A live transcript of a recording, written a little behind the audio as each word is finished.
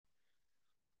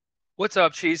What's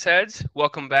up, cheeseheads?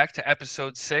 Welcome back to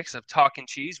episode 6 of Talking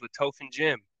Cheese with Toph and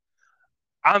Jim.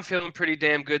 I'm feeling pretty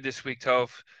damn good this week,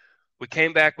 Toph. We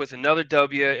came back with another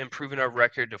W, improving our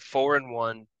record to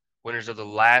 4-1, winners of the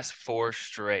last four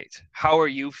straight. How are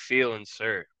you feeling,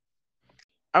 sir?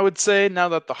 I would say now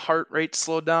that the heart rate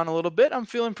slowed down a little bit, I'm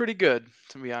feeling pretty good,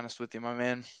 to be honest with you, my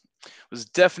man. It was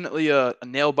definitely a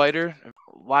nail biter,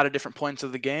 a lot of different points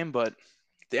of the game, but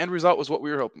the end result was what we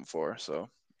were hoping for, so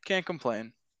can't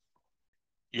complain.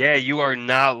 Yeah, you are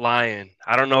not lying.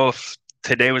 I don't know if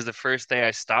today was the first day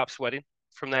I stopped sweating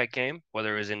from that game,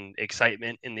 whether it was in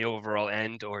excitement in the overall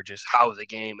end or just how the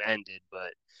game ended,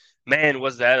 but man,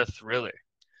 was that a thriller.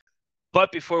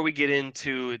 But before we get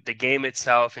into the game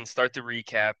itself and start the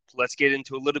recap, let's get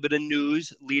into a little bit of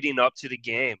news leading up to the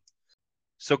game.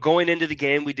 So, going into the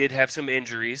game, we did have some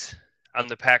injuries on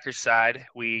the Packers side.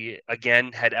 We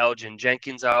again had Elgin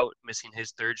Jenkins out, missing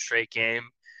his third straight game,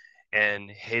 and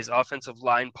his offensive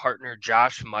line partner,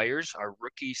 Josh Myers, our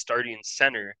rookie starting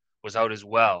center, was out as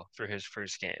well for his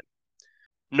first game.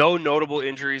 No notable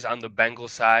injuries on the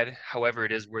Bengals side. However,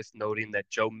 it is worth noting that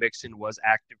Joe Mixon was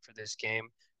active for this game.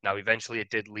 Now, eventually, it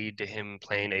did lead to him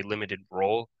playing a limited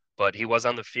role, but he was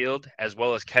on the field, as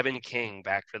well as Kevin King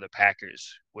back for the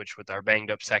Packers, which with our banged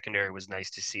up secondary was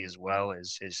nice to see as well,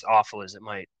 as awful as it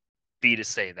might be to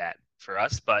say that for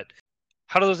us. But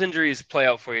how do those injuries play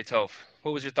out for you, Toph?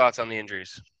 What was your thoughts on the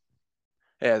injuries?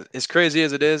 Yeah, as crazy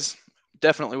as it is,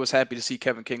 definitely was happy to see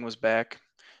Kevin King was back,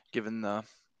 given the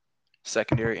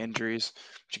secondary injuries.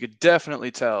 But you could definitely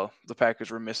tell the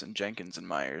Packers were missing Jenkins and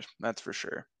Myers, that's for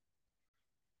sure.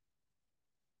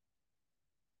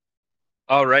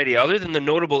 Alrighty, other than the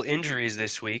notable injuries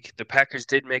this week, the Packers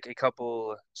did make a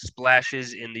couple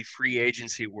splashes in the free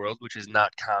agency world, which is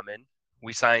not common.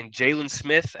 We signed Jalen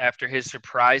Smith after his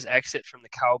surprise exit from the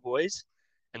Cowboys.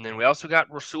 And then we also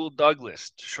got Rasul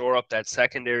Douglas to shore up that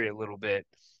secondary a little bit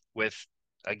with,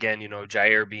 again,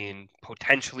 Jair being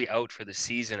potentially out for the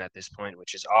season at this point,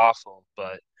 which is awful.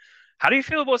 But how do you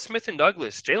feel about Smith and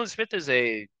Douglas? Jalen Smith is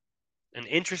an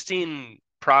interesting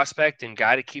prospect and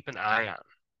guy to keep an eye on.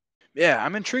 Yeah,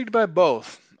 I'm intrigued by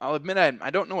both. I'll admit I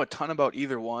don't know a ton about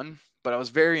either one, but I was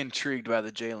very intrigued by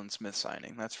the Jalen Smith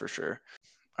signing, that's for sure.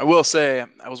 I will say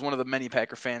I was one of the many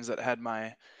Packer fans that had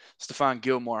my Stephon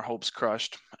Gilmore hopes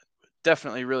crushed.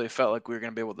 Definitely really felt like we were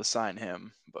going to be able to sign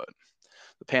him, but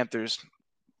the Panthers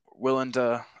were willing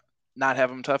to not have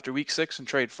him till after week 6 and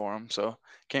trade for him, so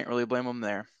can't really blame them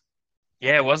there.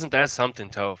 Yeah, wasn't that something,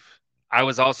 Toph? I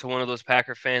was also one of those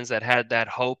Packer fans that had that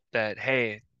hope that,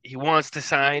 hey, he wants to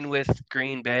sign with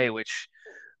Green Bay, which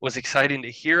was exciting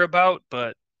to hear about,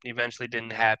 but eventually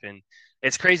didn't happen.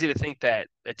 It's crazy to think that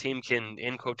a team can,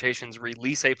 in quotations,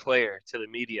 release a player to the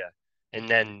media, and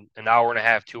then an hour and a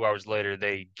half, 2 hours later,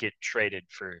 they get traded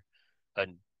for a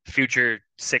future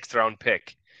sixth round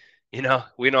pick. We know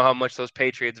how much those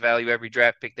Patriots value every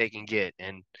draft pick they can get,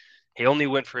 and he only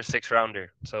went for a six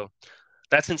rounder. So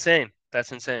that's insane.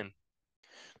 That's insane.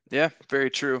 Yeah, very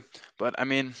true. But I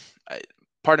mean,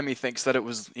 part of me thinks that it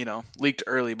was, leaked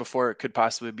early before it could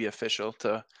possibly be official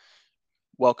to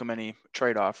welcome any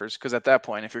trade offers because at that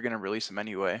point if you're going to release him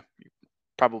anyway, you're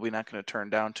probably not going to turn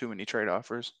down too many trade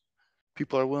offers.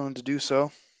 People are willing to do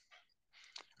so,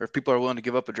 or if people are willing to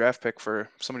give up a draft pick for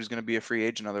somebody who's going to be a free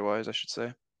agent otherwise, I should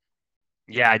say.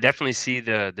 Yeah, I definitely see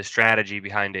the strategy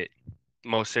behind it.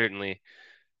 Most certainly.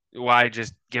 Why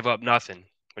just give up nothing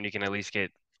when you can at least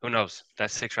get, who knows,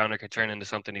 that six rounder could turn into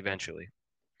something eventually.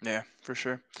 Yeah, for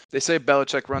sure. They say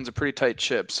Belichick runs a pretty tight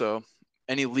ship, so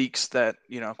any leaks that,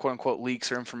 quote unquote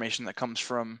leaks or information that comes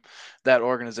from that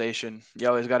organization, you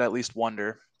always got to at least wonder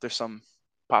if there's some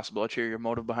possible ulterior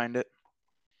motive behind it.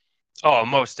 Oh,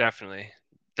 most definitely.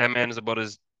 That man is about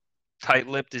as tight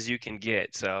lipped as you can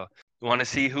get. So you want to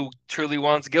see who truly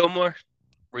wants Gilmore?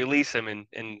 Release him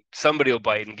and somebody will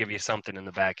bite and give you something in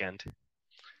the back end.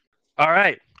 All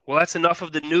right. Well, that's enough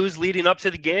of the news leading up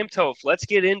to the game, Toph. Let's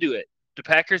get into it. The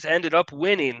Packers ended up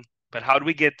winning, but how did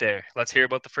we get there? Let's hear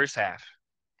about the first half.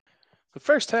 The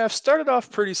first half started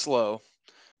off pretty slow.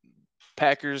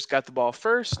 Packers got the ball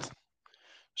first,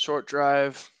 short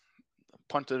drive,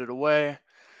 punted it away.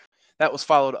 That was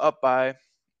followed up by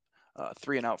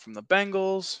 3 and out from the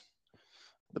Bengals.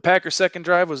 The Packers' second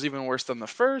drive was even worse than the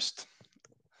first.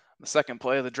 The second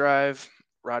play of the drive,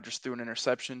 Rodgers threw an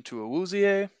interception to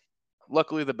Awuzie.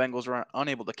 Luckily, the Bengals were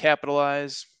unable to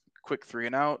capitalize. Quick 3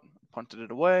 and out, punted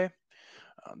it away.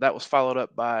 That was followed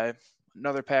up by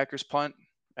another Packers punt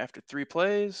after 3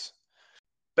 plays.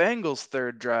 Bengals'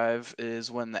 third drive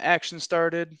is when the action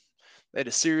started. They had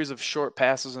a series of short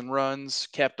passes and runs,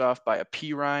 capped off by a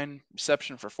P. Ryan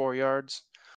reception for 4 yards.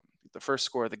 The first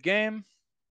score of the game.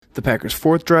 The Packers'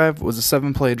 fourth drive was a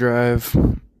 7-play drive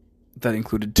that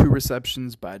included 2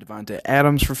 receptions by Davante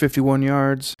Adams for 51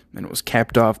 yards, and it was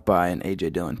capped off by an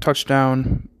A.J. Dillon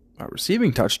touchdown, a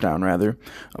receiving touchdown rather,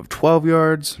 of 12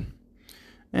 yards.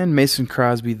 And Mason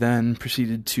Crosby then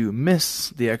proceeded to miss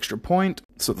the extra point,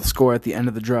 so the score at the end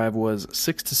of the drive was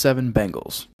 6-7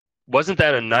 Bengals. Wasn't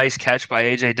that a nice catch by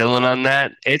A.J. Dillon on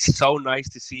that? It's so nice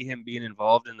to see him being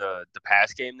involved in the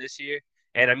pass game this year.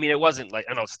 And I mean, it wasn't like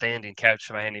an outstanding catch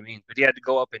by any means, but he had to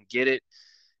go up and get it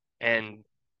and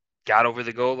got over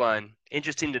the goal line.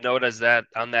 Interesting to note as that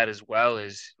on that as well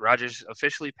is Rodgers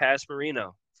officially passed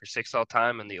Marino for 6th all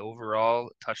time on the overall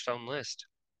touchdown list.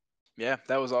 Yeah,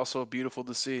 that was also beautiful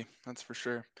to see. That's for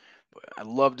sure. But I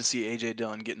love to see AJ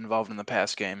Dillon get involved in the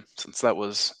pass game, since that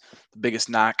was the biggest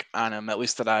knock on him, at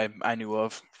least that I knew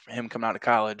of, him coming out of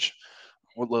college.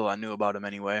 What little I knew about him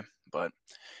anyway. But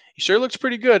he sure looks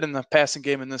pretty good in the passing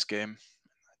game in this game.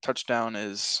 Touchdown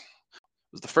was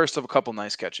the first of a couple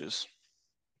nice catches.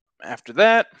 After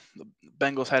that, the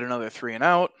Bengals had another 3 and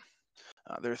out,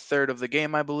 their third of the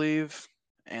game, I believe,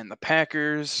 and the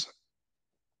Packers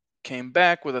came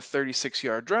back with a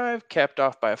 36-yard drive, capped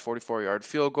off by a 44-yard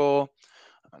field goal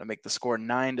to make the score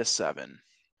 9-7. So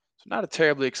not a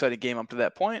terribly exciting game up to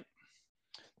that point.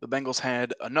 The Bengals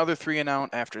had another 3 and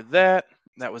out after that.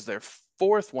 That was their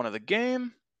 4th one of the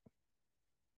game.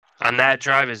 On that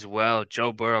drive as well,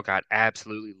 Joe Burrow got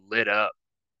absolutely lit up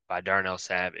by Darnell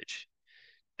Savage.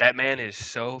 That man is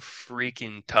so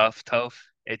freaking tough.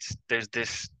 There's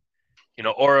this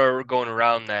aura going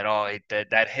around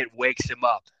that hit wakes him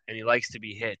up and he likes to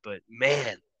be hit. But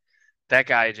man, that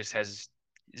guy just has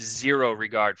zero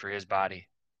regard for his body.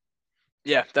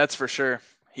 Yeah, that's for sure.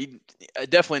 I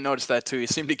definitely noticed that too. He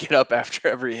seemed to get up after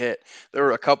every hit. There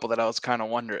were a couple that I was kind of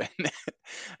wondering. Is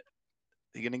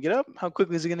he gonna get up? How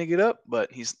quickly is he gonna get up?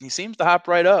 But he seems to hop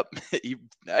right up. He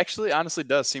actually honestly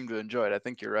does seem to enjoy it. I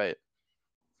think you're right.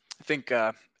 I think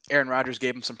Aaron Rodgers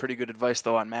gave him some pretty good advice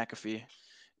though on McAfee.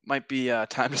 Might be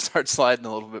time to start sliding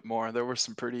a little bit more. There were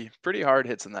some pretty hard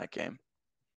hits in that game.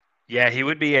 Yeah, he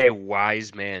would be a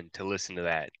wise man to listen to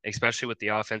that, especially with the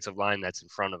offensive line that's in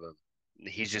front of him.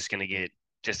 He's just going to get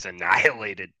just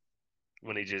annihilated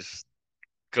when he just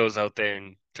goes out there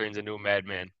and turns into a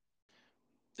madman.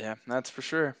 Yeah, that's for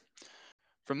sure.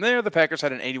 From there, the Packers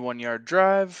had an 81-yard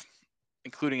drive,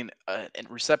 including a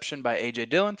reception by A.J.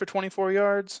 Dillon for 24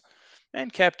 yards,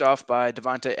 and capped off by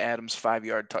Davante Adams'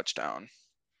 5-yard touchdown,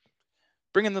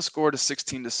 bringing the score to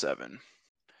 16-7.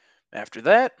 After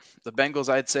that, the Bengals,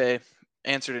 I'd say,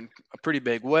 answered in a pretty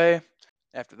big way.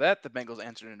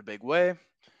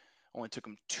 Only took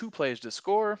them 2 plays to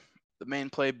score, the main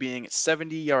play being a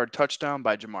 70-yard touchdown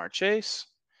by Jamar Chase.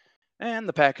 And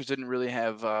the Packers didn't really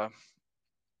have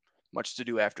much to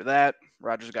do after that.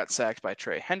 Rodgers got sacked by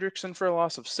Trey Hendrickson for a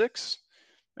loss of 6.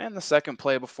 And the second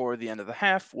play before the end of the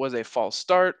half was a false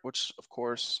start, which, of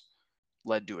course,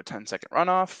 led to a 10-second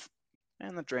runoff,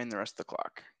 and that drained the rest of the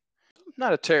clock.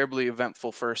 Not a terribly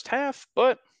eventful first half,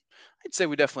 but I'd say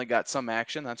we definitely got some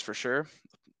action, that's for sure.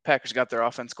 Packers got their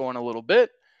offense going a little bit,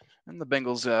 and the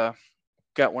Bengals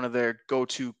got one of their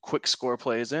go-to quick score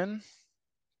plays in.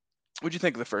 What'd you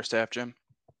think of the first half, Jim?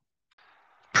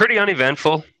 Pretty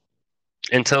uneventful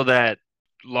until that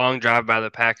long drive by the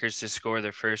Packers to score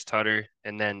their first toucher,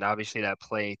 and then obviously that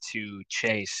play to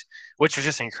Chase, which was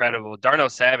just incredible. Darnell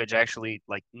Savage actually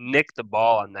nicked the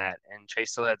ball on that, and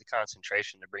Chase still had the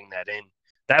concentration to bring that in.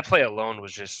 That play alone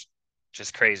was just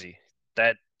crazy.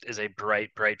 That is a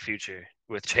bright future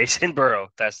with Chase and Burrow,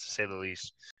 that's to say the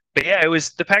least. But yeah, it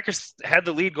was the Packers had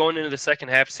the lead going into the second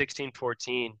half,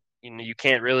 16-14. You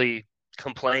can't really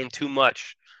complain too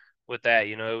much with that.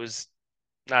 It was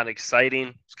not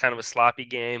exciting. It's kind of a sloppy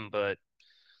game, but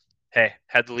hey,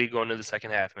 had the lead going into the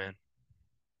second half, man.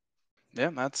 Yeah,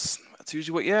 that's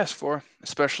usually what you ask for,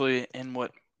 especially in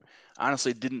what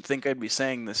honestly didn't think I'd be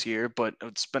saying this year, but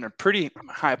it's been a pretty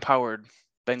high-powered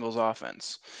Bengals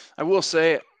offense. I will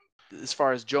say, as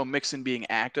far as Joe Mixon being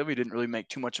active, he didn't really make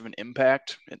too much of an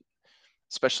impact,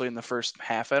 especially in the first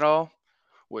half at all,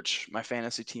 which my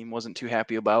fantasy team wasn't too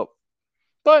happy about.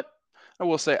 But I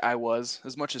will say I was.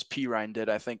 As much as P. Ryan did,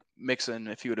 I think Mixon,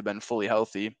 if he would have been fully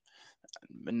healthy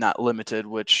and not limited,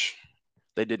 which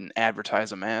they didn't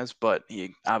advertise him as, but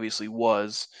he obviously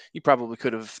was, he probably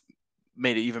could have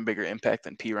made an even bigger impact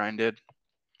than P. Ryan did.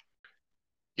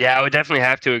 Yeah, I would definitely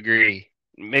have to agree.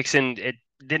 Mixon, it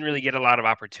didn't really get a lot of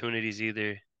opportunities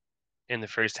either in the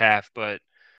first half, but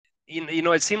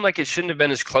it seemed like it shouldn't have been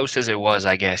as close as it was,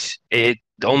 I guess. It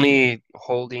only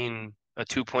holding a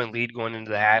 2-point lead going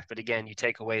into the half, but again, you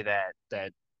take away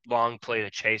that long play to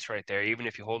Chase right there, even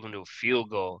if you hold them to a field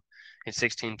goal, in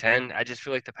 16-10. I just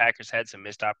feel like the Packers had some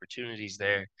missed opportunities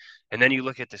there. And then you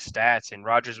look at the stats, and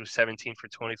Rodgers was 17 for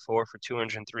 24 for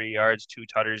 203 yards, 2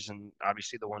 tutters, and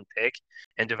obviously the 1 pick.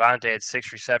 And Devontae had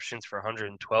 6 receptions for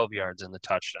 112 yards and the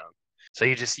touchdown. So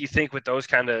you think with those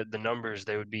kind of the numbers,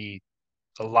 they would be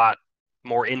a lot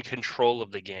more in control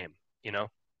of the game, you know?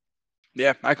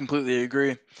 Yeah, I completely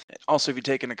agree. Also, if you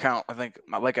take into account, I think,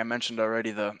 like I mentioned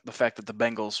already, the fact that the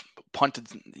Bengals punted,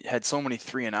 had so many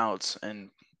 3-and-outs and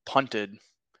punted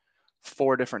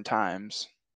 4 different times,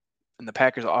 and the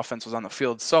Packers' offense was on the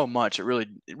field so much, it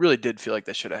really did feel like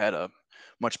they should have had a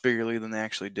much bigger lead than they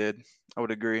actually did. I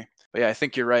would agree. But yeah, I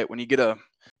think you're right. When you get a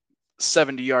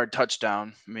 70-yard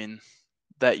touchdown, I mean,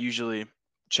 that usually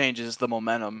changes the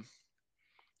momentum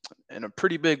in a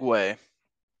pretty big way.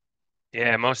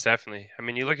 Yeah, most definitely. I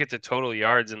mean, you look at the total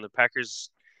yards, and the Packers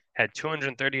had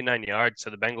 239 yards, so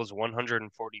the Bengals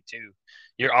 142.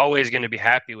 You're always going to be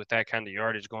happy with that kind of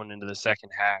yardage going into the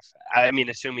second half. I mean,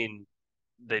 assuming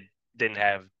they didn't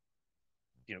have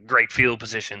great field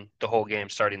position the whole game,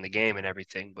 starting the game and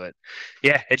everything. But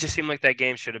yeah, it just seemed like that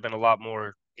game should have been a lot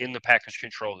more in the Packers'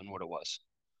 control than what it was.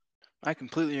 I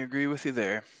completely agree with you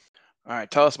there. All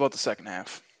right, tell us about the second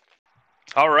half.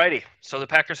 Alrighty, so the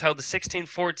Packers held the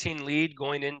 16-14 lead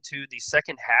going into the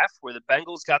second half, where the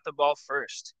Bengals got the ball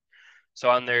first. So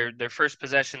on their first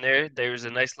possession there was a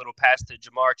nice little pass to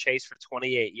Jamar Chase for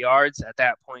 28 yards. At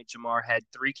that point, Jamar had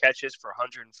 3 catches for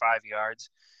 105 yards.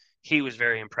 He was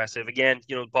very impressive. Again,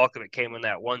 the bulk of it came in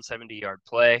that 170-yard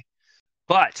play.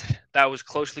 But that was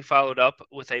closely followed up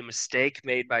with a mistake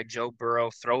made by Joe Burrow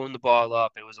throwing the ball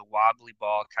up. It was a wobbly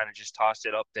ball, kind of just tossed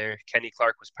it up there. Kenny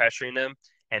Clark was pressuring him,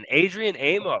 and Adrian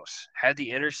Amos had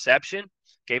the interception,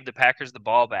 gave the Packers the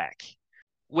ball back.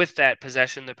 With that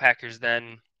possession, the Packers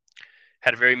then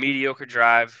had a very mediocre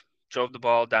drive, drove the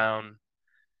ball down,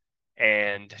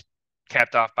 and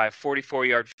capped off by a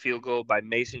 44-yard field goal by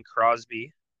Mason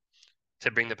Crosby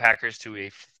to bring the Packers to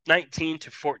a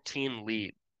 19-14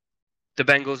 lead. The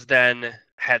Bengals then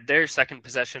had their second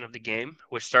possession of the game,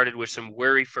 which started with some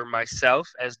worry for myself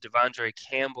as Devondre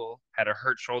Campbell had a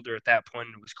hurt shoulder at that point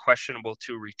and was questionable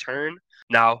to return.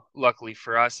 Now, luckily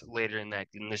for us, later in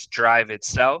this drive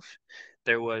itself,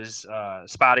 there was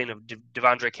spotting of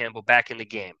Devondre Campbell back in the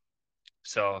game.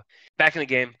 So back in the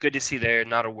game, good to see there,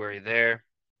 not a worry there.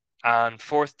 On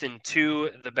 4th and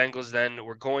 2, the Bengals then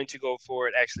were going to go for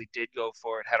it, actually did go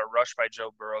for it, had a rush by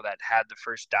Joe Burrow that had the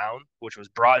first down, which was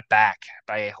brought back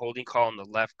by a holding call on the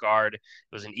left guard. It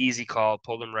was an easy call,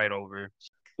 pulled him right over,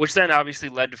 which then obviously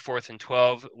led to 4th and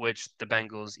 12, which the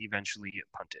Bengals eventually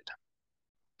punted.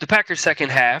 The Packers' second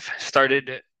half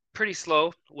started pretty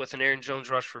slow with an Aaron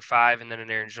Jones rush for 5 and then an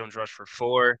Aaron Jones rush for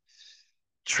 4.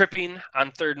 Tripping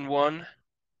on 3rd and 1,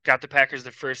 got the Packers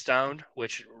the first down,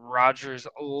 which Rodgers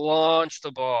launched the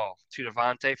ball to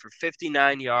Devontae for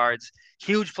 59 yards.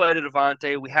 Huge play to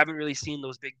Devontae. We haven't really seen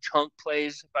those big chunk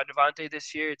plays by Devontae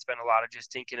this year. It's been a lot of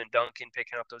just dinking and dunking,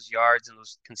 picking up those yards and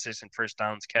those consistent first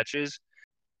downs catches.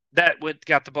 That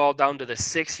got the ball down to the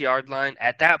 6-yard line.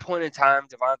 At that point in time,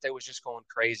 Devontae was just going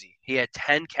crazy. He had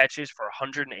 10 catches for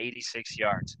 186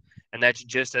 yards, and that's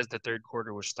just as the third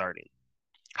quarter was starting.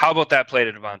 How about that play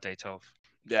to Devontae, Toph?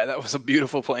 Yeah, that was a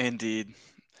beautiful play indeed.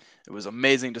 It was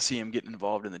amazing to see him get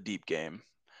involved in the deep game.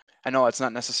 I know it's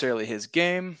not necessarily his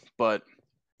game, but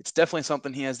it's definitely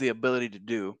something he has the ability to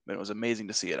do. And it was amazing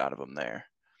to see it out of him there.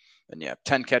 And yeah,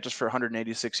 10 catches for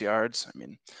 186 yards. I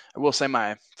mean, I will say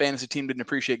my fantasy team didn't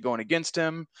appreciate going against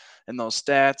him and those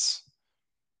stats,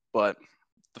 but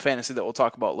the fantasy that we'll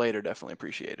talk about later definitely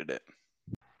appreciated it.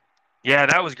 Yeah,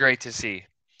 that was great to see.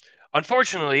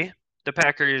 Unfortunately, the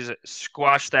Packers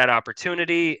squashed that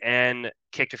opportunity and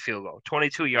kicked a field goal.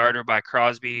 22-yarder by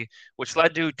Crosby, which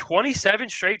led to 27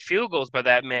 straight field goals by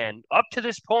that man. Up to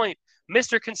this point,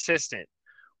 Mr. Consistent.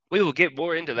 We will get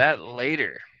more into that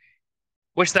later.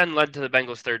 Which then led to the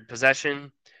Bengals' third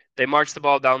possession. They marched the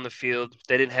ball down the field.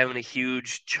 They didn't have any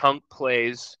huge chunk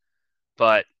plays,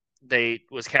 but they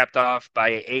was capped off by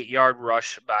an 8-yard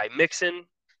rush by Mixon,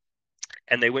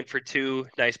 and they went for 2.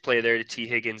 Nice play there to T.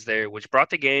 Higgins there, which brought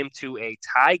the game to a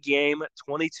tie game,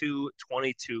 22-22.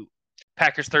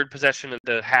 Packers' third possession of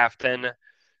the half then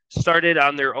started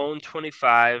on their own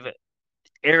 25.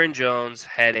 Aaron Jones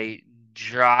had a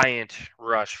giant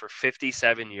rush for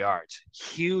 57 yards.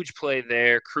 Huge play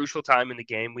there, crucial time in the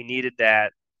game. We needed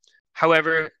that.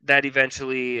 However, that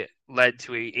eventually led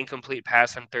to an incomplete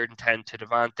pass on 3rd and 10 to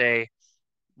Devontae.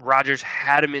 Rodgers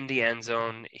had him in the end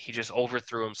zone. He just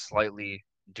overthrew him slightly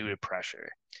due to pressure.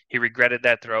 He regretted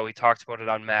that throw. He talked about it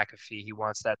on McAfee. He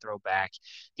wants that throw back.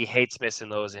 He hates missing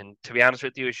those. And to be honest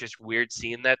with you, it's just weird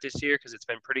seeing that this year because it's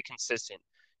been pretty consistent.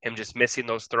 him just missing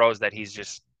those throws that he's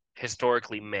just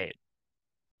historically made.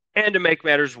 And to make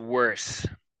matters worse,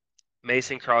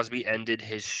 Mason Crosby ended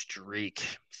his streak.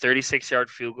 36-yard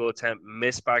field goal attempt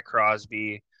missed by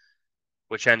Crosby,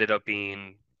 which ended up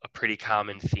being a pretty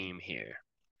common theme here.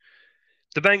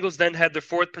 The Bengals then had their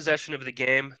fourth possession of the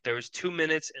game. There was 2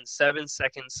 minutes and 7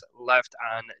 seconds left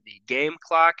on the game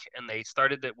clock, and they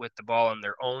started it with the ball on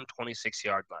their own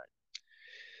 26-yard line.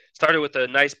 Started with a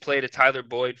nice play to Tyler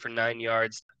Boyd for 9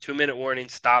 yards. 2-minute warning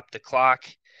stopped the clock.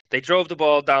 They drove the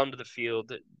ball down to the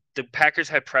field. The Packers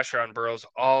had pressure on Burrows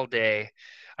all day.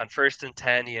 On 1st and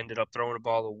 10, he ended up throwing the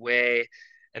ball away.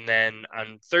 And then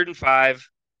on 3rd and 5,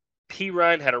 P.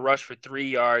 Ryan had a rush for 3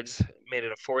 yards, made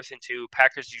it a 4th and 2.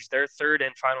 Packers used their third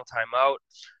and final timeout,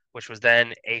 which was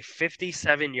then a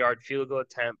 57-yard field goal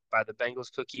attempt by the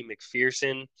Bengals cookie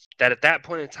McPherson that at that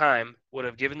point in time would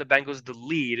have given the Bengals the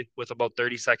lead with about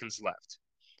 30 seconds left.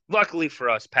 Luckily for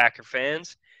us Packer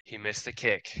fans, he missed the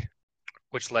kick,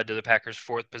 which led to the Packers'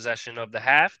 fourth possession of the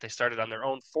half. They started on their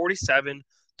own 47,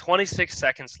 26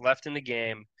 seconds left in the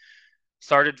game.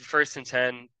 Started 1st and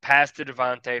 10, passed to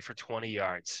Devontae for 20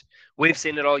 yards. We've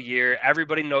seen it all year.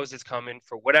 Everybody knows it's coming.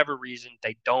 For whatever reason,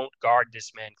 they don't guard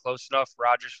this man close enough.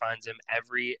 Rodgers finds him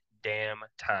every damn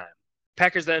time.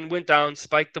 Packers then went down,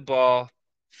 spiked the ball.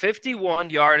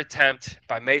 51-yard attempt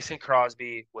by Mason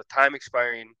Crosby with time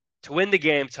expiring to win the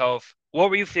game, Toph. What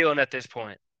were you feeling at this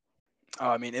point? Oh,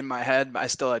 I mean, in my head, I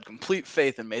still had complete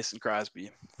faith in Mason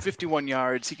Crosby. 51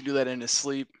 yards. He can do that in his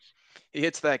sleep. He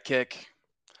hits that kick.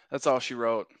 That's all she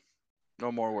wrote.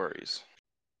 No more worries.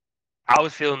 I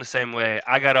was feeling the same way.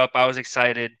 I got up. I was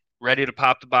excited, ready to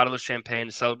pop the bottle of champagne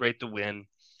to celebrate the win.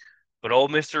 But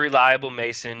old Mr. Reliable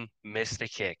Mason missed the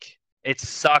kick. It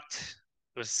sucked.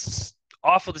 It was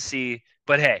awful to see.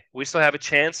 But hey, we still have a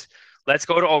chance. Let's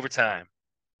go to overtime.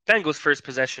 Bengals' first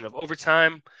possession of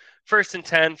overtime. 1st and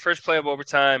 10, first play of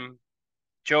overtime.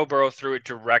 Joe Burrow threw it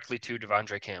directly to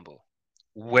Devondre Campbell.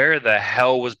 Where the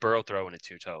hell was Burrow throwing it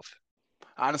to, Toph?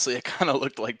 Honestly, it kind of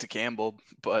looked like to Campbell,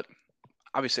 but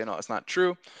obviously, no, it's not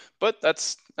true. But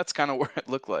that's kind of where it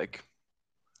looked like.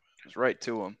 It was right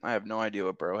to him. I have no idea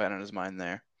what Burrow had on his mind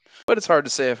there. But it's hard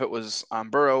to say if it was on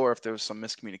Burrow or if there was some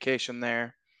miscommunication there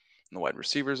on the wide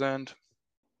receiver's end.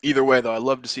 Either way, though, I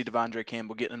love to see Devondre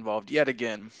Campbell getting involved yet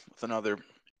again with another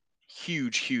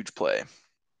huge play.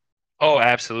 Oh,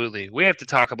 absolutely. We have to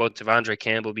talk about Devondre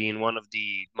Campbell being one of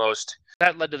the most.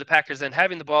 That led to the Packers then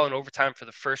having the ball in overtime for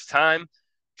the first time.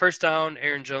 First down,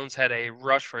 Aaron Jones had a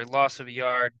rush for a loss of a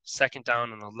yard. 2nd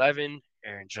down and 11.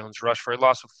 Aaron Jones rushed for a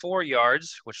loss of 4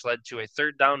 yards, which led to a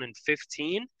 3rd down and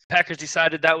 15. Packers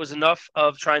decided that was enough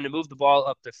of trying to move the ball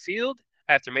up the field.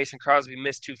 After Mason Crosby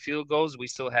missed 2 field goals, we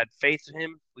still had faith in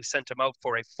him. We sent him out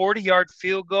for a 40-yard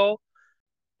field goal,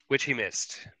 which he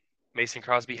missed. Mason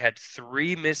Crosby had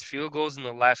 3 missed field goals in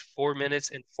the last 4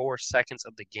 minutes and 4 seconds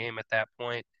of the game at that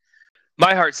point.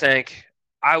 My heart sank.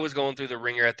 I was going through the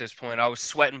ringer at this point. I was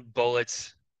sweating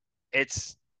bullets. I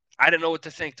didn't know what to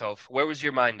think, Toph. Where was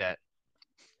your mind at?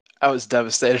 I was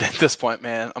devastated at this point,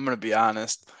 man. I'm going to be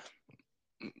honest.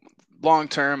 Long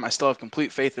term, I still have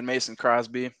complete faith in Mason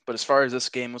Crosby, but as far as this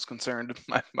game was concerned,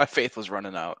 my faith was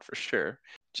running out for sure.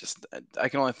 Just I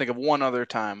can only think of one other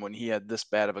time when he had this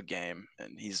bad of a game,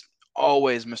 and he's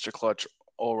always Mr. Clutch,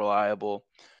 all reliable.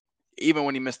 Even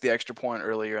when he missed the extra point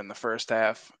earlier in the first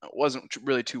half, I wasn't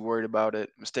really too worried about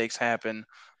it. Mistakes happen,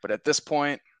 but at this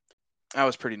point, I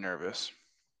was pretty nervous.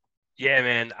 Yeah,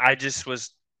 man. I just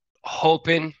was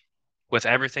hoping with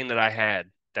everything that I had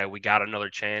that we got another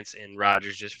chance and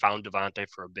Rodgers just found Devontae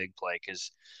for a big play because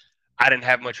I didn't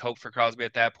have much hope for Crosby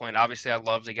at that point. Obviously, I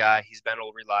love the guy. He's been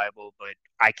all reliable, but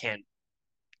I can't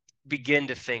begin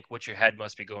to think what your head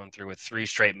must be going through with 3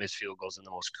 straight missed field goals in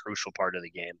the most crucial part of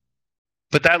the game.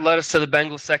 But that led us to the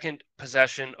Bengals' second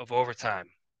possession of overtime.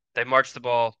 They marched the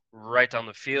ball right down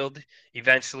the field,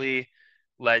 eventually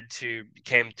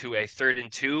came to a 3rd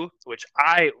and 2, which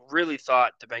I really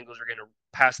thought the Bengals were going to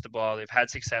pass the ball. They've had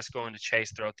success going to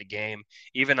Chase throughout the game.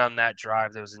 Even on that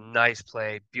drive, there was a nice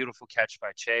play, beautiful catch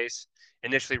by Chase.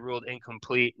 Initially ruled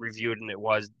incomplete, reviewed, and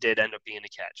did end up being a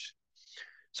catch.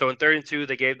 So in 3rd and 2,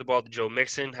 they gave the ball to Joe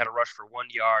Mixon, had a rush for 1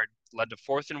 yard, led to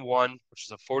 4th and 1, which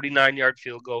is a 49-yard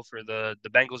field goal for the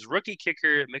Bengals rookie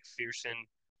kicker, McPherson.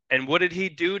 And what did he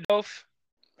do, Dolph?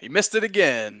 He missed it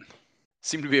again.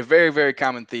 Seemed to be a very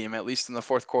common theme, at least in the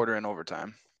fourth quarter and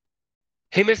overtime.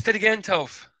 He missed it again,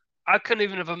 Toph. I couldn't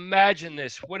even have imagined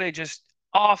this. What a just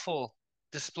awful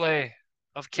display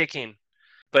of kicking.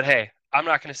 But hey, I'm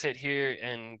not going to sit here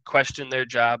and question their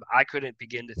job. I couldn't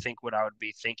begin to think what I would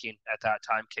be thinking at that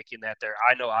time kicking that there.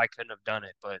 I know I couldn't have done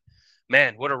it, but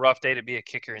man, what a rough day to be a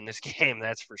kicker in this game,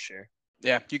 that's for sure.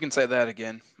 Yeah, you can say that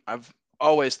again. I've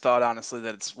always thought, honestly,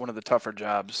 that it's one of the tougher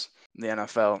jobs in the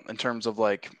NFL in terms of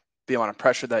like the amount of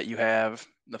pressure that you have,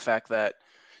 the fact that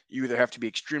you either have to be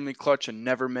extremely clutch and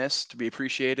never miss to be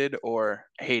appreciated, or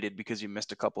hated because you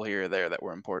missed a couple here or there that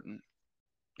were important.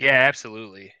 Yeah,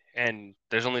 absolutely. And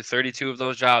there's only 32 of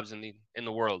those jobs in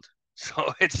the world.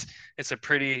 So it's a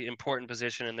pretty important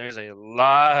position and there's a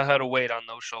lot of weight on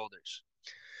those shoulders.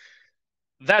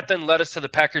 That then led us to the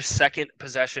Packers' second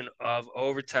possession of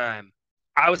overtime.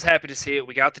 I was happy to see it.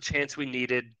 We got the chance we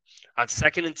needed. On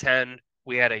 2nd and 10,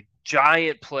 we had a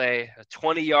giant play, a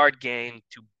 20-yard gain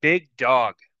to big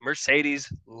dog,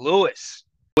 Mercedes Lewis,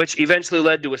 which eventually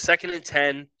led to a 2nd and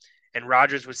 10, and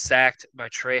Rodgers was sacked by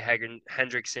Trey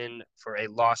Hendrickson for a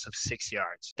loss of 6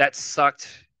 yards. That sucked,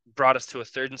 brought us to a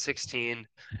 3rd and 16,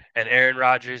 and Aaron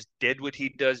Rodgers did what he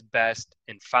does best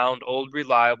and found old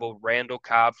reliable Randall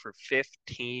Cobb for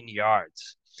 15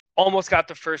 yards. Almost got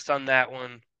the first on that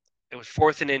one. It was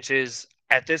 4th and inches.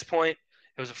 At this point,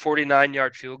 it was a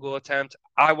 49-yard field goal attempt.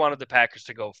 I wanted the Packers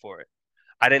to go for it.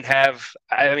 I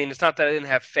mean, it's not that I didn't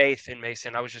have faith in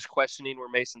Mason. I was just questioning where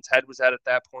Mason's head was at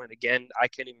that point. Again, I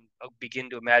can't even begin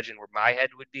to imagine where my head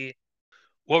would be.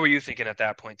 What were you thinking at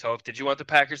that point, Toph? Did you want the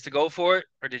Packers to go for it,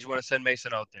 or did you want to send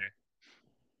Mason out there?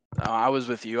 I was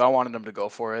with you. I wanted them to go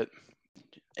for it.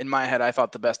 In my head, I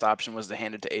thought the best option was to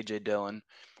hand it to A.J. Dillon,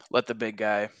 let the big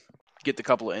guy get the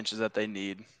couple of inches that they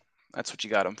need. That's what you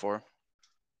got him for.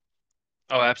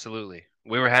 Oh, absolutely.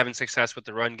 We were having success with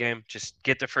the run game. Just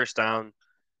get the first down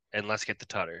and let's get the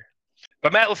tutter.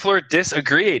 But Matt LaFleur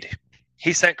disagreed.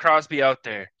 He sent Crosby out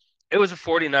there. It was a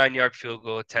 49-yard field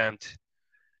goal attempt,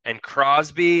 and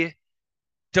Crosby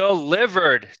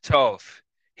delivered, Toph.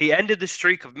 He ended the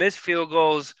streak of missed field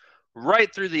goals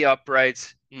right through the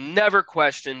uprights, never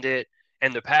questioned it,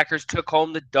 and the Packers took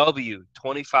home the W,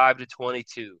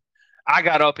 25-22. I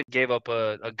got up and gave up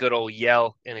a good old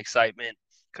yell in excitement.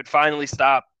 Could finally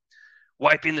stop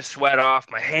wiping the sweat off.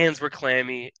 My hands were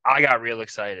clammy. I got real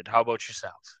excited. How about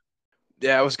yourself?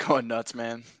 Yeah, I was going nuts,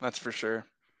 man. That's for sure.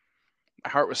 My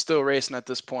heart was still racing at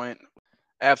this point.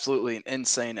 Absolutely an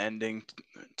insane ending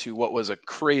to what was a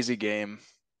crazy game.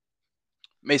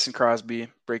 Mason Crosby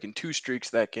breaking two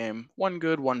streaks that game, one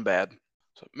good, one bad.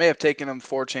 So it may have taken him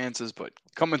four chances, but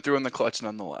coming through in the clutch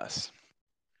nonetheless.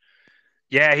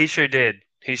 Yeah, he sure did.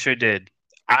 He sure did.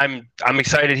 I'm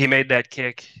excited he made that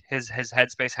kick. His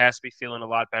headspace has to be feeling a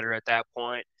lot better at that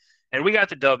point. And we got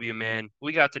the W, man.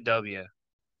 We got the W.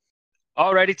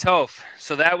 Alrighty, Toph.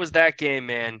 So that was that game,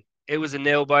 man. It was a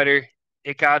nail biter.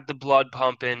 It got the blood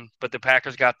pumping, but the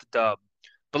Packers got the dub.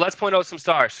 But let's point out some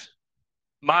stars.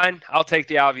 Mine, I'll take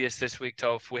the obvious this week,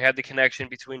 Toph. We had the connection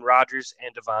between Rodgers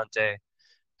and Devontae,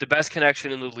 the best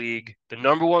connection in the league, the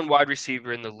number one wide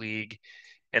receiver in the league,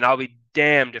 and I'll be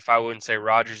damned if I wouldn't say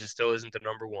Rodgers still isn't the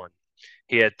number one.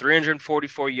 He had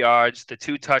 344 yards, the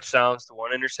two touchdowns, the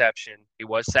one interception. He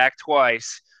was sacked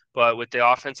twice, but with the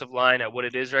offensive line at what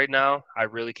it is right now, I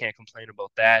really can't complain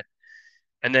about that.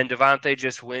 And then Devontae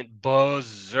just went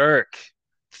berserk.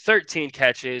 13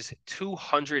 catches,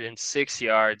 206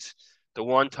 yards, the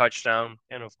one touchdown,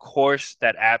 and of course,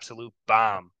 that absolute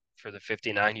bomb for the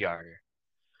 59-yarder.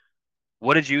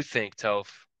 What did you think, Toph?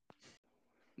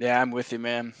 Yeah, I'm with you,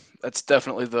 man. That's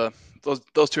definitely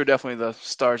those two are definitely the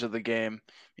stars of the game.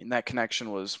 I mean, that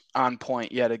connection was on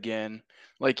point yet again.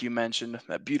 Like you mentioned,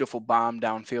 that beautiful bomb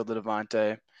downfield to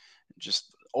Devontae.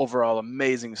 Just overall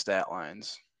amazing stat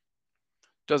lines.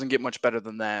 Doesn't get much better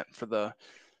than that for the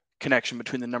connection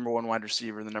between the number one wide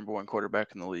receiver and the number one quarterback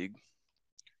in the league.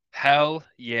 Hell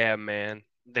yeah, man.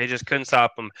 They just couldn't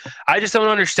stop him. I just don't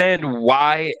understand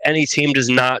why any team does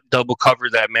not double cover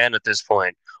that man at this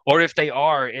point. Or if they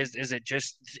are, is he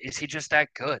just that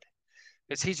good?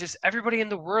 Is he just everybody in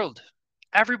the world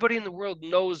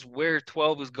knows where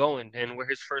 12 is going and where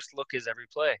his first look is every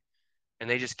play. And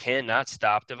they just cannot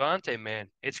stop Devontae, man.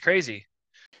 It's crazy.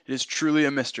 It is truly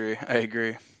a mystery. I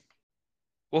agree.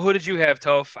 Well, who did you have,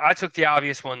 Toph? I took the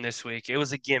obvious one this week. It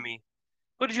was a gimme.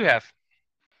 Who did you have?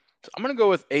 So I'm gonna go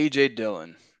with A.J.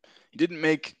 Dillon. He didn't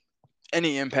make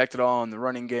any impact at all in the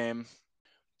running game,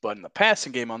 but in the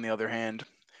passing game, on the other hand,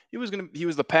 he was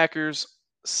the Packers'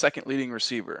 second leading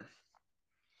receiver.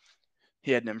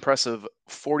 He had an impressive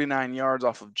 49 yards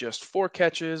off of just four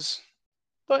catches,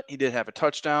 but he did have a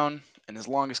touchdown, and his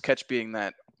longest catch being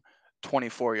that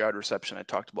 24-yard reception I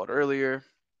talked about earlier.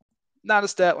 Not a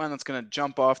stat line that's going to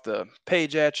jump off the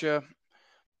page at you,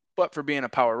 but for being a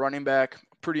power running back,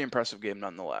 pretty impressive game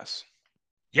nonetheless.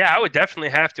 Yeah, I would definitely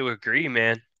have to agree,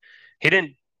 man. He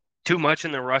didn't do much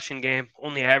in the rushing game,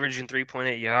 only averaging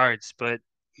 3.8 yards, but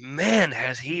man,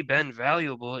 has he been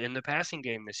valuable in the passing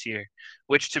game this year,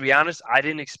 which, to be honest, I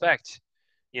didn't expect.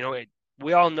 You know,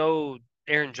 we all know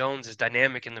Aaron Jones is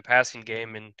dynamic in the passing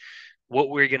game and what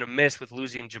we're going to miss with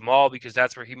losing Jamal because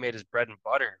that's where he made his bread and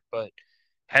butter. But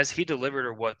has he delivered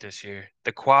or what this year?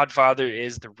 The quad father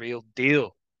is the real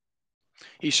deal.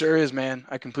 He sure is, man.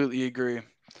 I completely agree.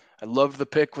 I loved the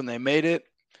pick when they made it,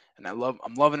 and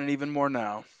I'm loving it even more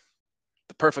now.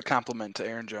 The perfect compliment to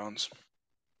Aaron Jones.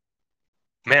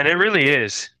 Man, it really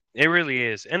is. It really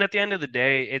is. And at the end of the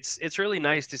day, it's really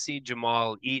nice to see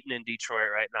Jamal eating in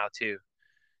Detroit right now too.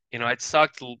 You know, it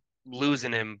sucked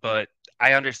losing him, but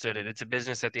I understood it. It's a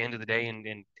business at the end of the day,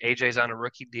 and AJ's on a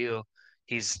rookie deal.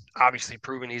 He's obviously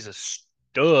proven he's a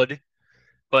stud,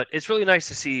 but it's really nice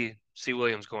to see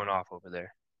Williams going off over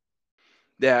there.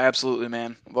 Yeah, absolutely,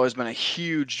 man. I've always been a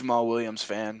huge Jamal Williams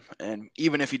fan, and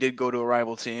even if he did go to a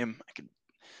rival team, I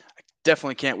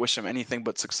definitely can't wish him anything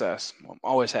but success. I'm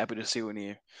always happy to see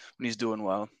when he's doing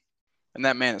well, and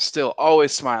that man is still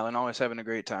always smiling, always having a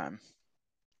great time.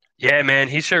 Yeah, man,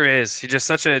 he sure is. He's just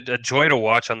such a joy to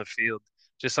watch on the field.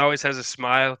 Just always has a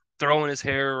smile, throwing his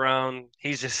hair around.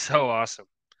 He's just so awesome.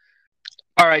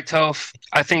 All right, Toph,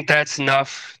 I think that's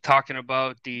enough talking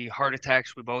about the heart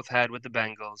attacks we both had with the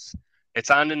Bengals. It's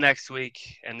on to next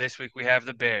week, and this week we have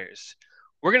the Bears.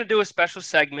 We're going to do a special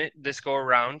segment this go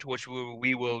around, which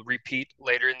we will repeat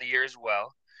later in the year as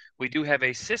well. We do have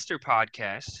a sister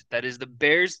podcast that is the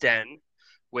Bears Den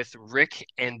with Rick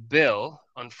and Bill.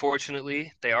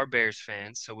 Unfortunately, they are Bears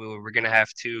fans, so we're going to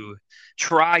have to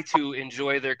try to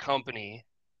enjoy their company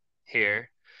here.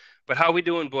 But how we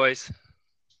doing, boys?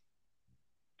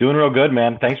 Doing real good,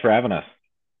 man. Thanks for having us.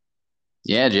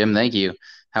 Yeah, Jim, thank you.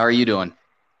 How are you doing?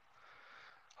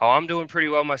 Oh, I'm doing pretty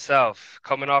well myself.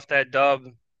 Coming off that dub,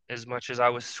 as much as I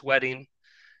was sweating,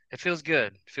 it feels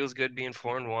good. It feels good being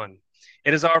 4-1.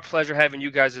 It is our pleasure having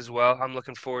you guys as well. I'm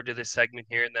looking forward to this segment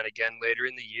here and then again later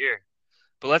in the year.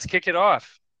 But let's kick it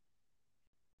off.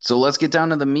 So let's get down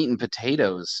to the meat and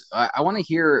potatoes. I want to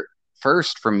hear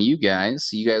first from you guys.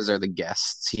 You guys are the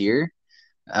guests here.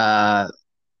 How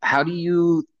do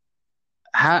you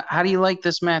how do you like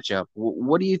this matchup?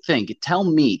 What do you think? Tell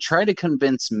me. Try to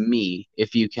convince me,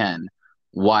 if you can,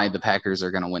 why the Packers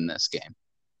are going to win this game.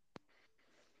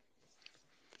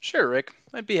 Sure, Rick.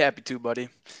 I'd be happy to, buddy.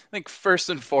 I think first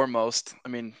and foremost, I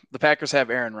mean, the Packers have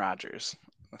Aaron Rodgers.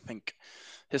 I think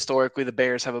historically the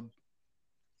Bears have a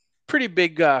pretty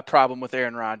big problem with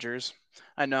Aaron Rodgers.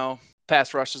 I know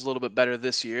pass rush is a little bit better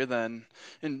this year than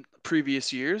in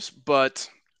previous years, but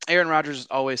Aaron Rodgers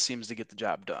always seems to get the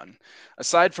job done.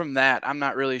 Aside from that, I'm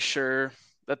not really sure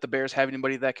that the Bears have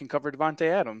anybody that can cover Devontae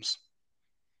Adams.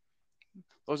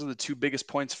 Those are the two biggest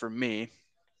points for me.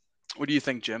 What do you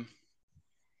think, Jim?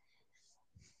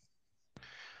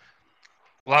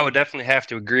 Well, I would definitely have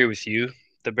to agree with you.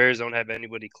 The Bears don't have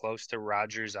anybody close to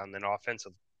Rodgers on an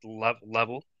offensive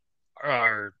level.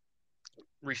 Our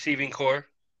receiving core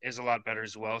is a lot better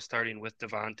as well, starting with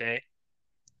Devontae.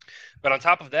 But on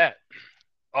top of that,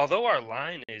 although our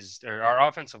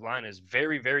offensive line is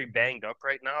very, very banged up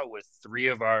right now with three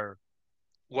of our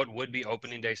what would be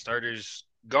opening day starters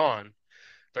gone,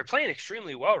 they're playing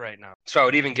extremely well right now. So I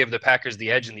would even give the Packers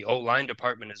the edge in the O-line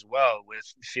department as well, with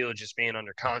Field just being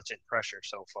under constant pressure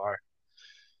so far.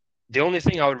 The only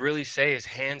thing I would really say is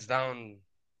hands down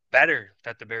better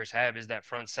that the Bears have is that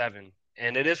front seven.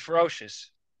 And it is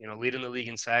ferocious. You know, leading the league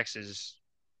in sacks is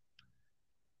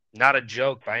not a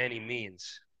joke by any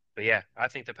means. But yeah, I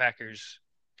think the Packers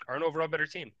are an overall better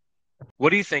team.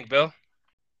 What do you think, Bill?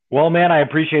 Well, man, I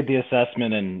appreciate the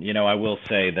assessment. And, I will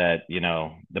say that,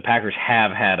 the Packers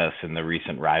have had us in the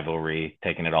recent rivalry,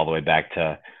 taking it all the way back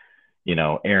to,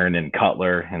 Aaron and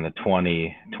Cutler in the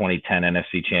 2010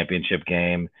 NFC Championship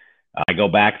game. I go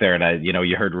back there and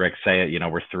you heard Rick say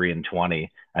it, we're 3-20.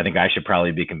 I think I should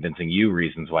probably be convincing you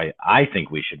reasons why I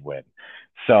think we should win.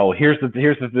 So here's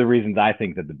the reasons I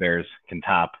think that the Bears can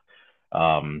top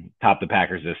the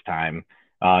Packers this time.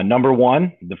 Number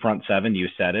one, the front seven, you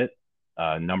said it.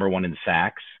 Number one in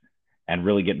sacks, and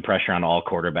really getting pressure on all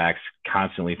quarterbacks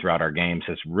constantly throughout our games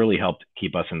has really helped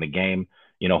keep us in the game.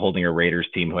 Holding a Raiders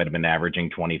team who had been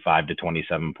averaging 25 to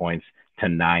 27 points to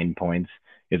 9 points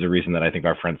is a reason that I think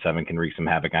our front seven can wreak some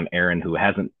havoc on Aaron, who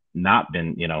hasn't not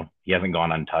been, he hasn't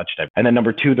gone untouched. And then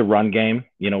number two, the run game.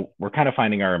 We're kind of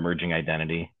finding our emerging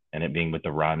identity and it being with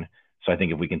the run. So I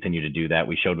think if we continue to do that,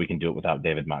 we showed we can do it without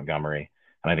David Montgomery.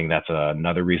 And I think that's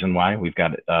another reason why we've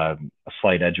got a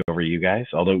slight edge over you guys.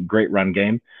 Although great run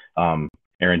game.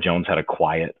 Aaron Jones had a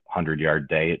quiet 100-yard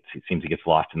day. It seems he gets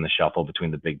lost in the shuffle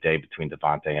between the big day between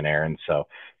Devontae and Aaron. So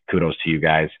kudos to you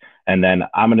guys. And then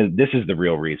this is the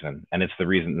real reason. And it's the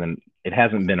reason, and it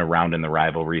hasn't been around in the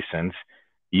rivalry since.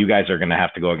 You guys are going to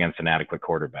have to go against an adequate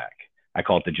quarterback. I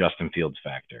call it the Justin Fields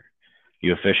factor.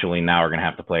 You officially now are going to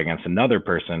have to play against another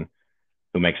person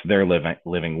who makes their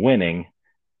living winning.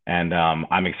 And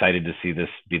I'm excited to see this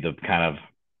be the kind of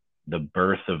the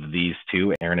birth of these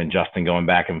two, Aaron and Justin, going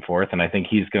back and forth. And I think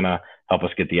he's going to help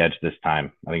us get the edge this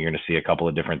time. I think you're going to see a couple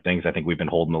of different things. I think we've been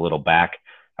holding a little back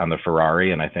on the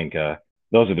Ferrari, and I think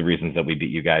those are the reasons that we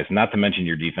beat you guys. Not to mention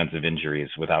your defensive injuries.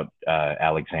 Without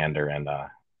Alexander and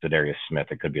Zadarius Smith,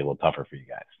 it could be a little tougher for you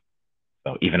guys.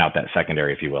 So even out that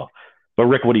secondary, if you will. But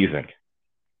Rick, what do you think?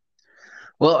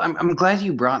 Well, I'm glad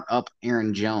you brought up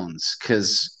Aaron Jones,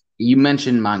 because you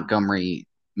mentioned Montgomery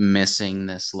missing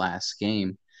this last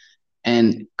game.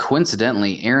 And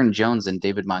coincidentally, Aaron Jones and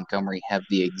David Montgomery have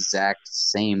the exact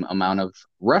same amount of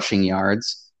rushing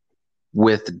yards,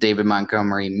 with David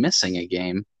Montgomery missing a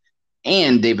game.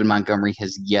 And David Montgomery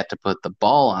has yet to put the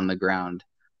ball on the ground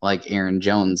like Aaron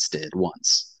Jones did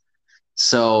once.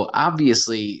 So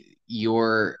obviously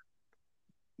your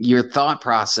thought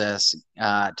process,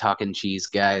 talking cheese,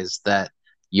 guys, that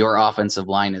your offensive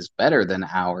line is better than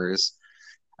ours.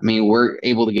 I mean, we're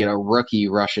able to get a rookie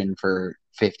rushing for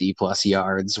 50-plus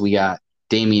yards. We got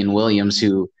Damian Williams,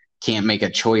 who can't make a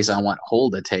choice on what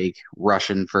hole to take,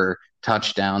 rushing for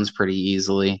touchdowns pretty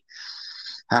easily.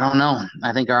 I don't know.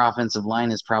 I think our offensive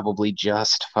line is probably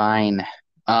just fine.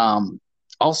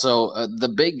 Also,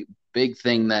 the big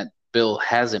thing that Bill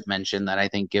hasn't mentioned that I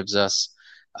think gives us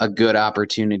a good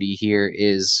opportunity here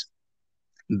is,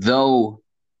 though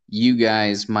you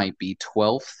guys might be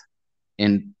 12th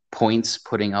in points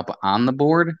putting up on the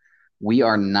board, we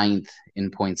are 9th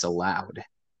in points allowed.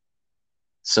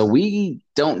 So we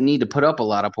don't need to put up a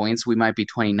lot of points. We might be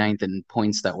 29th in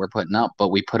points that we're putting up, but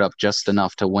we put up just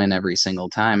enough to win every single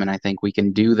time. And I think we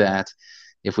can do that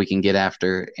if we can get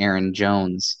after Aaron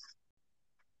Jones.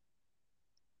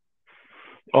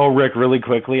 Oh, Rick, really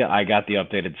quickly, I got the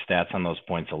updated stats on those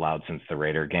points allowed since the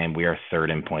Raider game. We are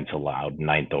 3rd in points allowed,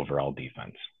 9th overall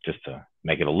defense, just to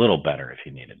make it a little better if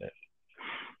you needed it.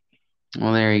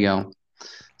 Well, there you go.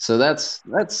 So that's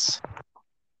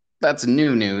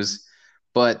new news.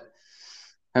 But,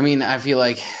 I mean, I feel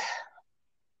like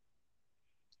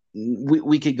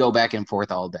we could go back and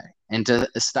forth all day. And to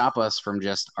stop us from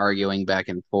just arguing back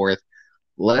and forth,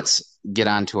 let's get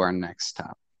on to our next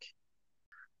topic.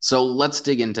 So let's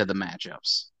dig into the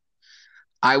matchups.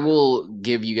 I will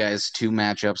give you guys 2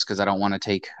 matchups because I don't want to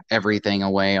take everything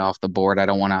away off the board. I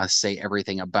don't want to say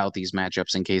everything about these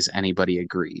matchups in case anybody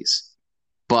agrees.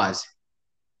 But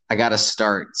I got to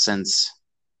start, since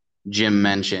Jim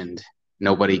mentioned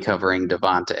nobody covering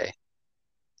Devontae.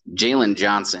 Jalen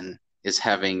Johnson is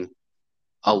having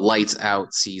a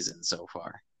lights-out season so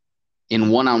far. In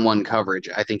one-on-one coverage,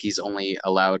 I think he's only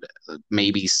allowed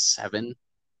maybe 7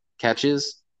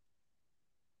 catches,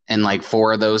 and like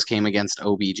 4 of those came against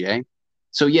OBJ.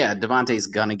 So yeah, Devontae's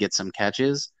gonna get some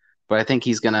catches, but I think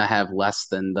he's gonna have less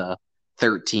than the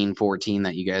 13, 14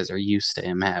 that you guys are used to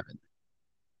him having.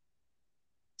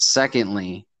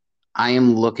 Secondly, I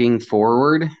am looking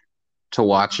forward to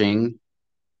watching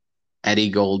Eddie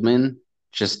Goldman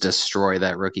just destroy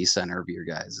that rookie center of your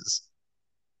guys's.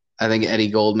 I think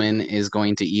Eddie Goldman is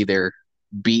going to either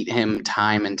beat him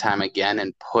time and time again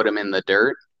and put him in the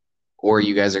dirt, or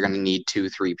you guys are going to need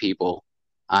 2-3 people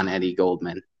on Eddie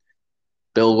Goldman.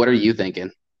 Bill, what are you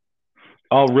thinking?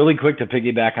 Oh, really quick to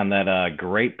piggyback on that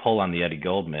great pull on the Eddie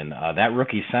Goldman. That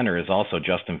rookie center is also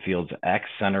Justin Fields'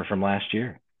 ex-center from last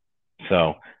year.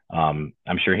 So I'm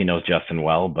sure he knows Justin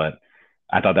well, but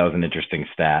I thought that was an interesting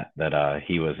stat that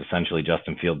he was essentially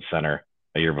Justin Fields' center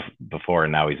a year before,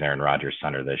 and now he's Aaron Rodgers'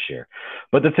 center this year.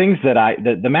 But the things that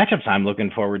the matchups I'm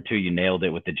looking forward to, you nailed it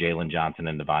with the Jalen Johnson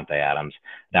and Devontae Adams.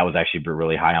 That was actually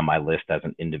really high on my list as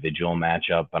an individual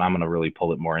matchup, but I'm going to really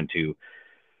pull it more into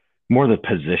more the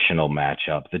positional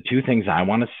matchup. The 2 things I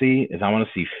want to see is I want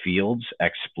to see Fields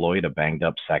exploit a banged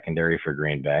up secondary for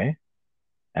Green Bay.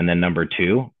 And then number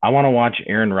 2, I want to watch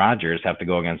Aaron Rodgers have to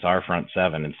go against our front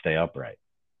 7 and stay upright.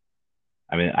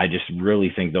 I mean, I just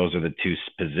really think those are the 2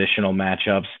 positional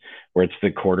matchups where it's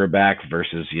the quarterback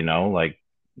versus, like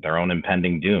their own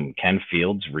impending doom. Can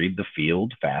Fields read the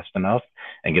field fast enough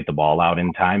and get the ball out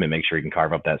in time and make sure he can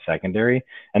carve up that secondary?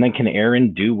 And then can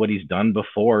Aaron do what he's done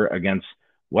before against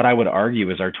what I would argue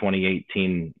is our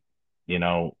 2018,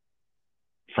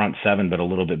 front 7, but a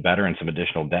little bit better and some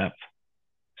additional depth.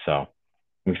 So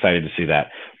I'm excited to see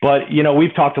that. But,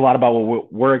 we've talked a lot about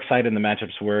what we're excited in the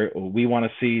matchups where we want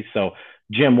to see. So,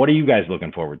 Jim, what are you guys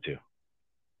looking forward to?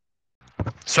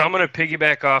 So I'm going to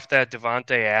piggyback off that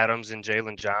Devontae Adams and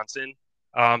Jalen Johnson.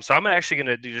 So I'm actually going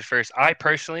to do this first. I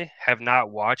personally have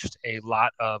not watched a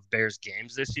lot of Bears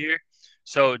games this year.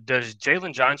 So does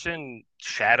Jalen Johnson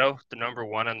shadow the number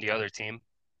one on the other team?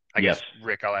 I Yes. guess,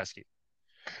 Rick, I'll ask you.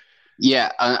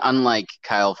 Yeah, unlike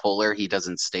Kyle Fuller, he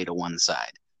doesn't stay to one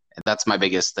side. That's my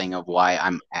biggest thing of why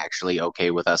I'm actually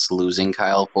okay with us losing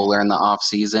Kyle Fuller in the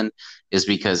offseason is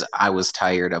because I was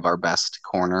tired of our best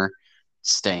corner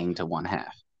staying to one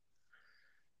half.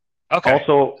 Okay.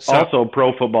 Also,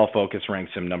 Pro Football Focus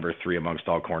ranks him number 3 amongst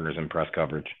all corners in press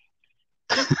coverage.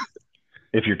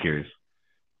 If you're curious.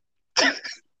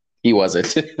 He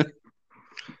wasn't.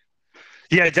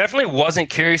 Yeah, I definitely wasn't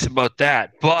curious about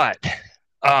that. But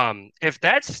if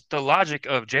that's the logic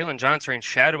of Jalen Johnson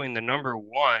shadowing the number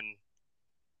one,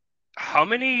 how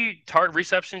many target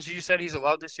receptions you said he's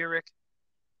allowed this year, Rick?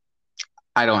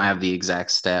 I don't have the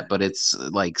exact stat, but it's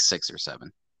like 6 or 7.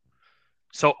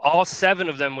 So all 7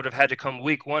 of them would have had to come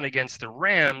week 1 against the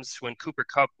Rams when Cooper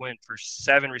Kupp went for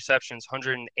 7 receptions,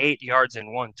 108 yards,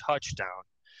 and 1 touchdown.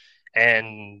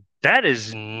 And that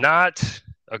is not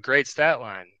a great stat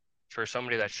line for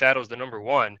somebody that shadows the number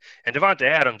one. And Davante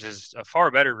Adams is a far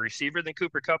better receiver than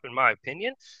Cooper Kupp, in my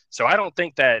opinion. So I don't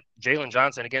think that Jalen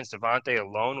Johnson against Davante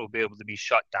alone will be able to be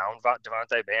shut down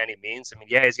Davante by any means. I mean,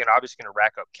 yeah, he's obviously going to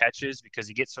rack up catches because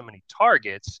he gets so many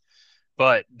targets,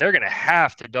 but they're going to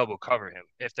have to double cover him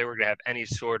if they were to have any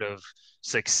sort of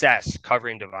success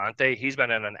covering Davante. He's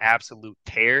been on an absolute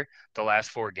tear the last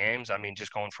 4 games. I mean,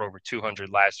 just going for over 200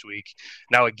 last week.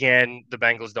 Now, again, the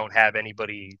Bengals don't have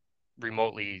anybody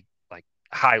remotely like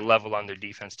high level on their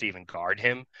defense to even guard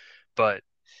him, but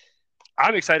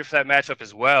I'm excited for that matchup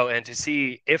as well, and to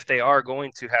see if they are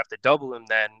going to have to double him,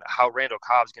 then how Randall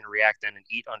Cobb's going to react then and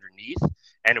eat underneath,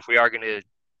 and if we are going to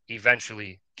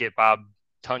eventually get Bob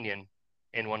Tunyon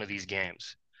in one of these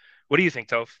games. What do you think,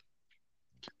 Toph?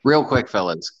 Real quick,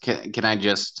 fellas, can I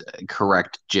just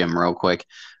correct Jim real quick?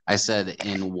 I said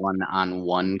in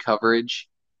one-on-one coverage.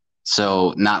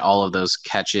 So not all of those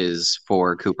catches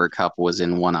for Cooper Kupp was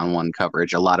in one-on-one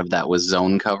coverage. A lot of that was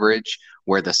zone coverage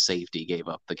where the safety gave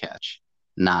up the catch,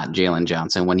 not Jalen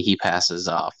Johnson. When he passes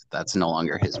off, that's no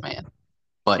longer his man.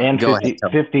 But And go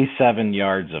 57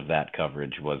 yards of that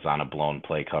coverage was on a blown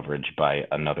play coverage by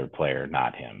another player,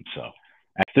 not him. So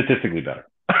statistically better.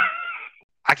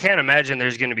 I can't imagine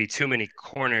there's going to be too many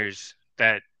corners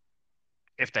that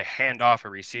if they hand off a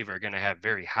receiver are going to have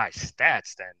very high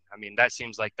stats then. I mean, that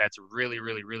seems like that's really,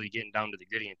 really, really getting down to the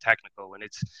gritty and technical. When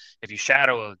it's, if you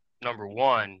shadow a number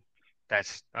one,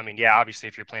 that's, I mean, yeah, obviously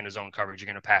if you're playing a zone coverage, you're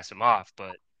going to pass him off,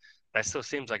 but that still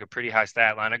seems like a pretty high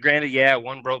stat line. Now, granted, yeah,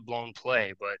 one blown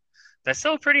play, but that's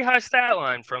still a pretty high stat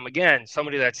line from, again,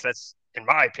 somebody that's in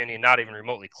my opinion, not even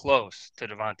remotely close to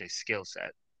Davante's skill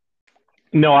set.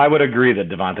 No, I would agree that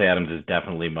Davante Adams is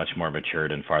definitely much more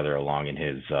matured and farther along in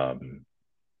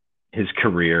his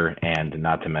career, and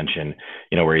not to mention,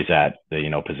 where he's at,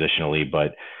 positionally.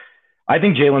 But I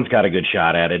think Jalen's got a good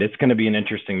shot at it. It's going to be an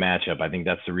interesting matchup. I think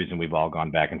that's the reason we've all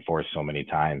gone back and forth so many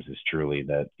times, is truly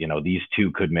that, these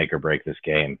two could make or break this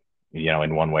game,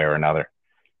 in one way or another.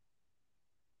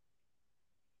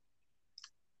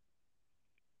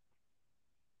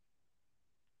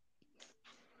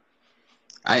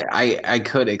 I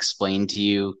could explain to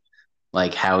you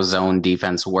like how zone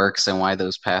defense works and why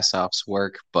those pass offs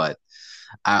work, but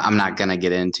I'm not gonna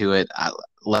get into it.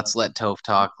 Let's let Toph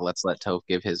talk. Let's let Toph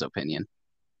give his opinion.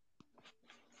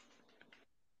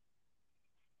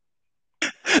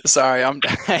 Sorry, I'm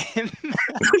dying.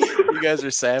 You guys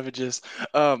are savages.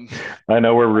 I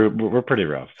know we're pretty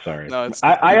rough. Sorry. No,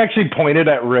 I actually pointed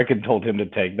at Rick and told him to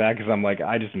take that because I'm like,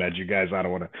 I just met you guys. I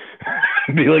don't want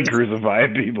to be like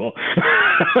crucifying people.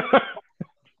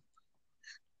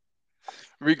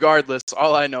 Regardless,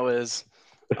 all I know is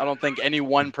I don't think any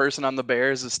one person on the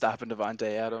Bears is stopping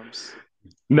Davante Adams.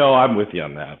 No, I'm with you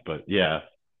on that, but yeah.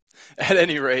 At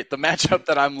any rate, the matchup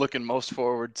that I'm looking most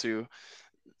forward to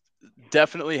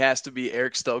definitely has to be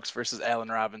Eric Stokes versus Allen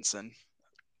Robinson.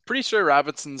 Pretty sure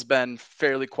Robinson's been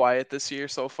fairly quiet this year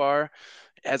so far.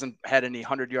 Hasn't had any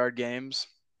 100-yard games.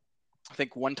 I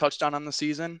think 1 touchdown on the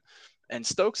season. And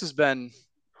Stokes has been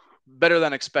better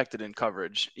than expected in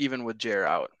coverage, even with Jair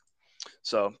out.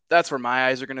 So that's where my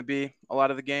eyes are going to be a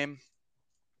lot of the game.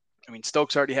 I mean,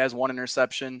 Stokes already has 1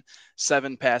 interception,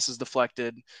 7 passes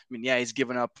deflected. I mean, yeah, he's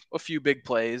given up a few big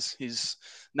plays. He's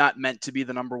not meant to be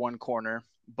the number 1 corner,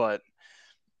 but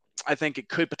I think it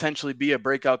could potentially be a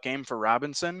breakout game for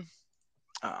Robinson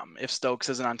if Stokes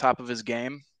isn't on top of his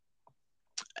game.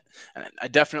 And I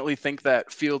definitely think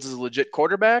that Fields is a legit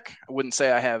quarterback. I wouldn't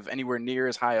say I have anywhere near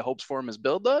as high hopes for him as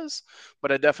Bill does,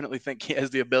 but I definitely think he has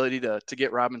the ability to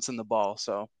get Robinson the ball.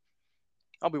 So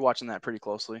I'll be watching that pretty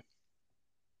closely.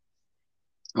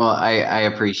 Well, I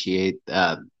appreciate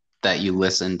that you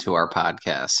listen to our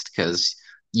podcast because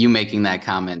you making that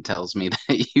comment tells me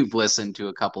that you've listened to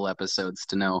a couple episodes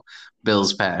to know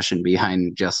Bill's passion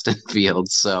behind Justin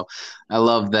Fields. So I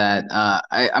love that.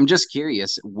 I'm just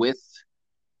curious with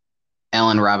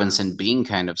Allen Robinson being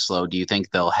kind of slow, do you think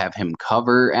they'll have him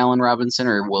cover Allen Robinson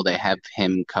or will they have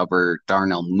him cover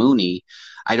Darnell Mooney?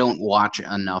 I don't watch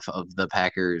enough of the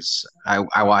Packers.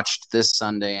 I watched this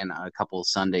Sunday and a couple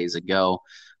Sundays ago,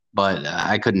 but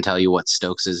I couldn't tell you what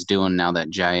Stokes is doing now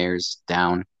that Jair's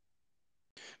down.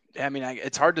 I mean,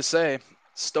 it's hard to say.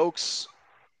 Stokes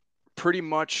pretty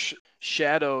much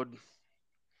shadowed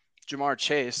Jamar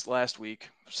Chase last week,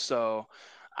 so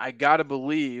I gotta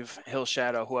believe he'll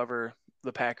shadow whoever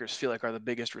the Packers feel like are the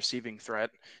biggest receiving threat.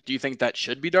 Do you think that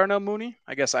should be Darnell Mooney?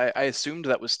 I guess I assumed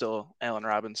that was still Allen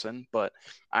Robinson, but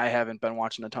I haven't been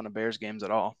watching a ton of Bears games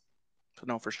at all to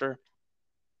know for sure.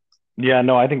 Yeah,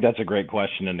 no, I think that's a great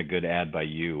question and a good ad by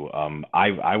you.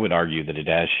 I would argue that it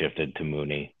has shifted to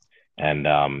Mooney, and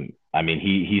I mean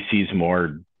he sees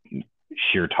more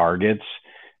sheer targets,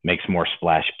 makes more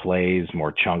splash plays,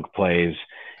 more chunk plays.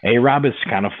 A Rob has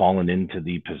kind of fallen into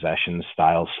the possession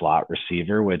style slot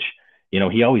receiver, which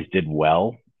he always did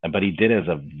well, but he did as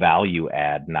a value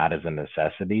add, not as a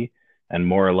necessity. And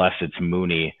more or less, it's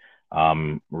Mooney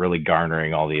really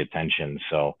garnering all the attention.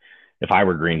 So if I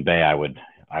were Green Bay, I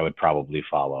would probably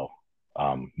follow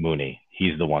Mooney.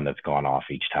 He's the one that's gone off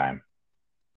each time.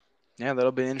 Yeah,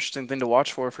 that'll be an interesting thing to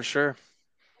watch for sure.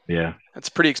 Yeah. That's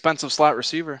a pretty expensive slot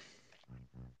receiver.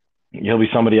 He'll be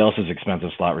somebody else's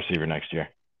expensive slot receiver next year.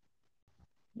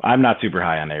 I'm not super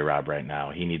high on A-Rob right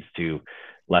now. He needs to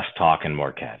less talk and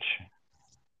more catch.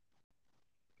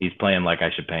 He's playing like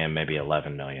I should pay him maybe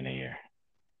 11 million a year,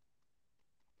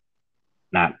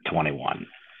 not 21.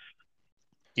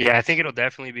 Yeah, I think it'll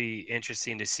definitely be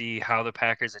interesting to see how the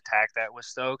Packers attack that with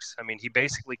Stokes. I mean, he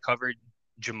basically covered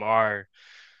Jamar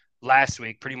last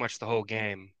week pretty much the whole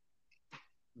game.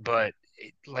 But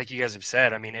like you guys have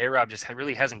said, I mean, A-Rob just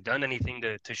really hasn't done anything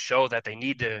to show that they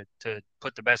need to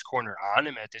put the best corner on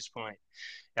him at this point.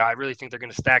 I really think they're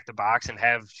going to stack the box and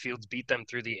have Fields beat them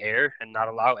through the air and not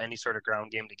allow any sort of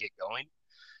ground game to get going.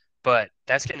 But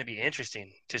that's going to be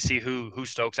interesting to see who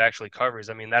Stokes actually covers.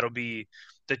 I mean, that'll be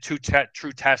the true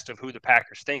test of who the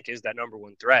Packers think is that number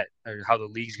one threat, or how the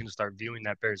league's going to start viewing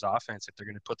that Bears offense, if they're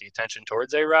going to put the attention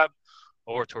towards A-Rob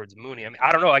or towards Mooney. I mean,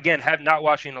 I don't know. Again, have not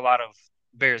watching a lot of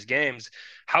Bears games.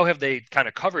 How have they kind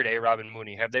of covered A-Rob and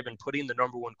Mooney? Have they been putting the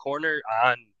number one corner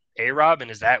on A-Rob,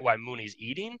 and is that why Mooney's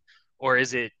eating? Or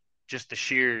is it just the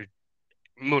sheer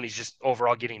Mooney's just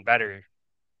overall getting better?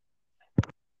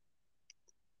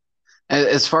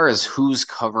 As far as who's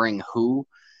covering who,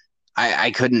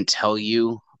 I couldn't tell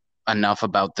you enough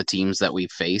about the teams that we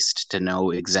faced to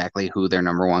know exactly who their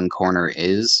number one corner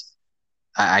is.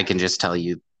 I can just tell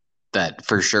you that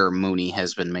for sure Mooney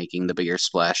has been making the bigger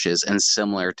splashes, and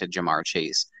similar to Jamar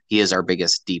Chase, he is our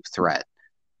biggest deep threat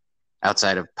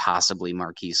outside of possibly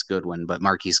Marquise Goodwin, but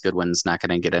Marquise Goodwin's not going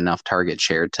to get enough target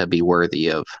share to be worthy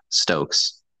of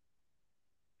Stokes.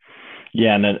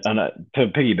 Yeah, and to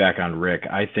piggyback on Rick,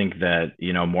 I think that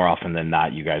more often than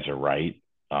not, you guys are right.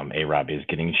 A-Rob is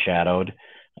getting shadowed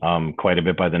quite a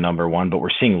bit by the number one, but we're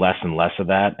seeing less and less of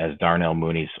that as Darnell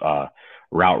Mooney's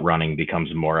route running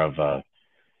becomes more of a,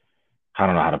 I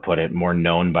don't know how to put it, more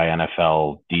known by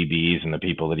NFL DBs and the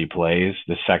people that he plays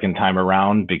the second time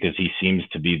around, because he seems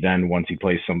to be then, once he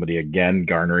plays somebody again,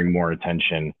 garnering more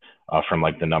attention from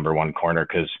like the number one corner,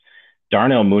 because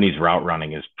Darnell Mooney's route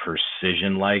running is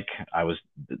precision like.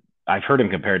 I've heard him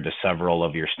compared to several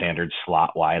of your standard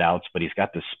slot wideouts, but he's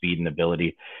got the speed and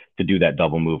ability to do that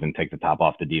double move and take the top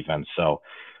off the defense. So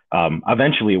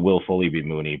eventually it will fully be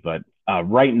Mooney, but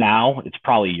right now it's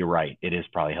probably, you're right, it is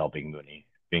probably helping Mooney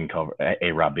being covered,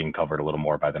 A-Rob being covered a little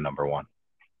more by the number one.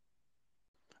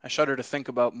 I shudder to think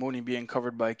about Mooney being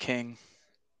covered by King,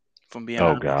 if I'm being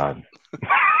Oh honest. God.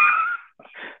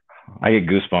 I get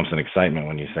goosebumps and excitement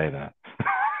when you say that.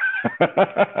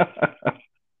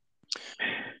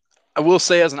 I will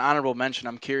say, as an honorable mention,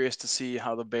 I'm curious to see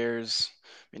how the Bears,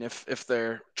 I mean, if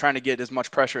they're trying to get as much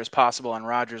pressure as possible on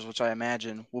Rodgers, which I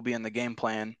imagine will be in the game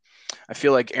plan, I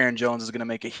feel like Aaron Jones is going to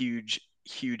make a huge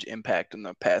impact in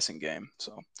the passing game.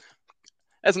 So,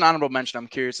 as an honorable mention, I'm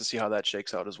curious to see how that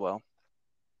shakes out as well.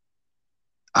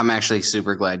 I'm actually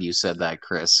super glad you said that,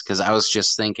 Chris, because I was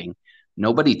just thinking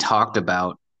nobody talked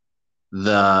about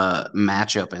the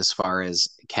matchup as far as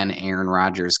can Aaron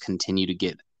Rodgers continue to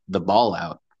get the ball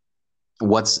out.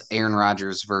 What's Aaron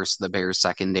Rodgers versus the Bears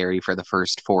secondary for the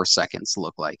first 4 seconds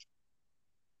look like?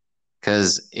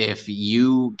 Because if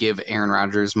you give Aaron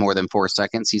Rodgers more than 4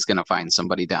 seconds, he's going to find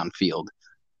somebody downfield.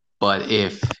 But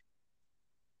if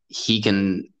he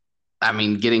can, I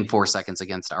mean, getting 4 seconds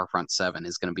against our front seven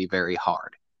is going to be very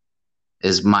hard,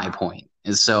 is my point.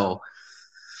 And so,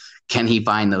 can he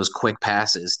find those quick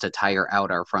passes to tire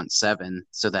out our front seven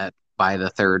so that by the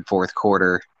third, fourth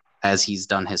quarter, as he's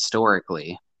done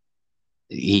historically,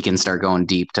 he can start going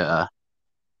deep to,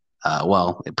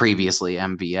 well, previously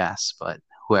MVS, but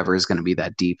whoever is going to be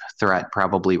that deep threat,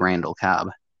 probably Randall Cobb.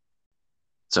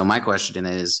 So my question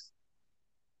is,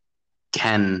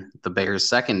 can the Bears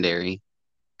secondary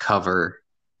cover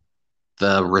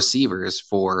the receivers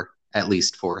for at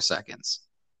least 4 seconds?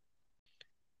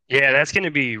 Yeah, that's going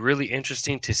to be really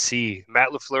interesting to see. Matt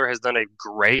LaFleur has done a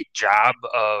great job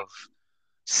of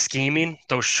scheming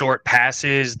those short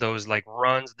passes, those like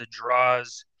runs, the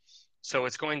draws. So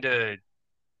it's going to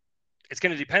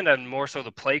depend on more so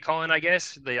the play calling, I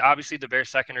guess. Obviously the Bears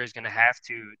secondary is going to have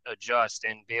to adjust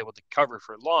and be able to cover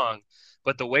for long.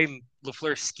 But the way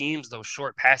LaFleur schemes those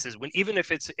short passes, when even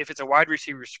if it's a wide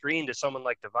receiver screen to someone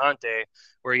like Devontae,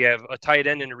 where you have a tight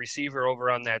end and a receiver over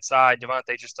on that side,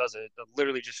 Devontae just does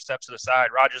literally just steps to the side.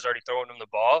 Rodgers already throwing him the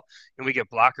ball, and we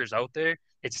get blockers out there.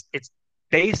 It's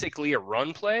basically a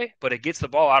run play, but it gets the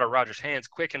ball out of Rodgers' hands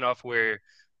quick enough where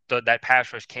that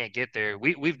pass rush can't get there.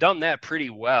 We've done that pretty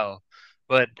well.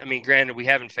 But I mean, granted, we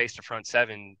haven't faced a front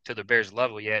seven to the Bears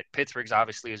level yet. Pittsburgh's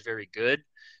obviously is very good,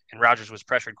 and Rodgers was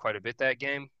pressured quite a bit that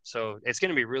game. So it's going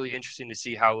to be really interesting to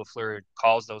see how LaFleur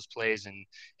calls those plays and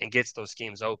gets those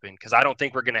schemes open, because I don't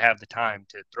think we're going to have the time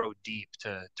to throw deep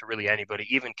to really anybody.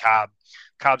 Even Cobb.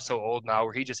 Cobb's so old now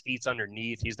where he just eats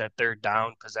underneath. He's that third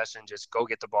down possession, just go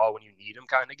get the ball when you need him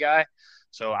kind of guy.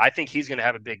 So I think he's going to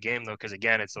have a big game though, because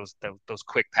again, it's those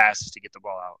quick passes to get the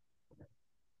ball out.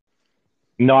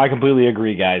 No, I completely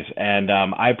agree, guys. And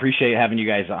I appreciate having you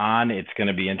guys on. It's going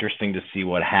to be interesting to see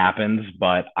what happens,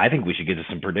 but I think we should get to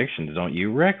some predictions, don't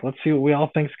you, Rick? Let's see what we all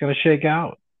think is going to shake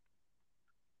out.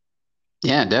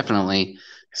 Yeah, definitely.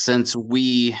 Since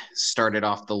we started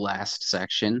off the last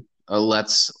section,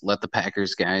 let's let the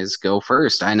Packers guys go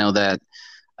first. I know that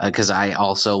because I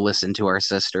also listened to our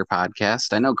sister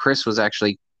podcast. I know Chris was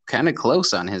actually kind of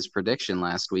close on his prediction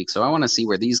last week, so I want to see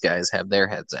where these guys have their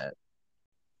heads at.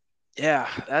 Yeah,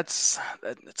 it's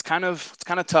kind of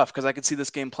tough because I could see this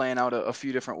game playing out a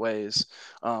few different ways.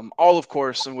 All, of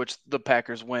course, in which the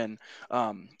Packers win,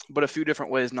 but a few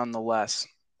different ways nonetheless.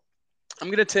 I'm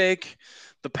going to take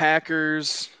the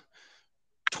Packers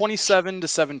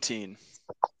 27-17.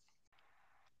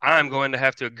 I'm going to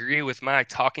have to agree with my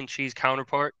talking cheese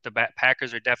counterpart. The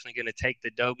Packers are definitely going to take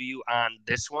the W on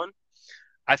this one.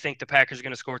 I think the Packers are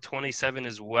going to score 27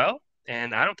 as well.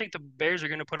 And I don't think the Bears are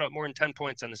going to put up more than 10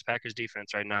 points on this Packers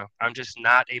defense right now. I'm just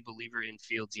not a believer in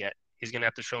Fields yet. He's going to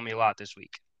have to show me a lot this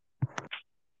week.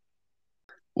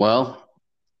 Well,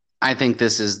 I think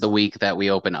this is the week that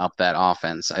we open up that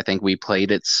offense. I think we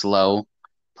played it slow,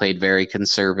 played very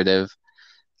conservative.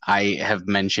 I have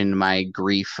mentioned my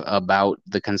grief about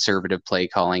the conservative play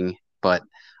calling, but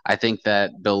I think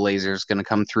that Bill Lazor is going to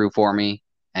come through for me,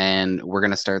 and we're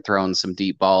going to start throwing some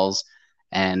deep balls.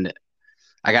 And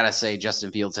I got to say,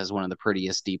 Justin Fields has one of the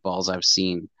prettiest deep balls I've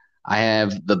seen. I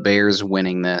have the Bears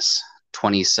winning this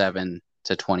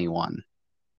 27-21.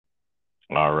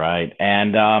 All right.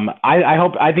 And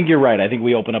I think you're right. I think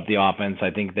we open up the offense. I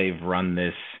think they've run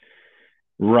this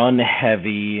run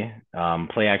heavy,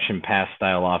 play action pass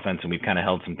style offense, and we've kind of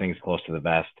held some things close to the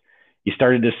vest. You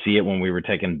started to see it when we were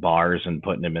taking bars and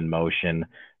putting him in motion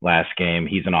last game.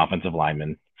 He's an offensive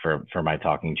lineman for my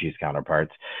talking cheese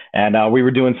counterparts. And we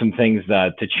were doing some things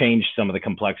to change some of the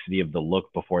complexity of the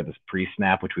look before this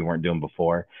pre-snap, which we weren't doing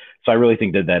before. So I really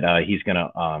think that he's going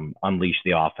to unleash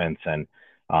the offense, and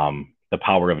the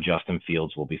power of Justin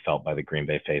Fields will be felt by the Green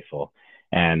Bay faithful.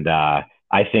 And I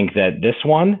think that this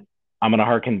one, I'm going to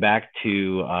harken back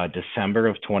to December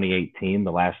of 2018,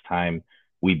 the last time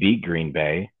we beat Green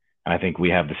Bay. And I think we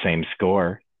have the same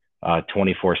score,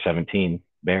 24-17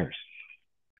 Bears.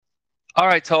 All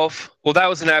right, Toph. Well, that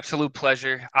was an absolute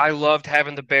pleasure. I loved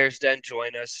having the Bears Den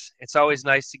join us. It's always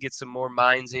nice to get some more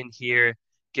minds in here,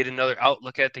 get another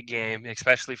outlook at the game,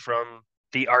 especially from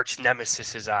the arch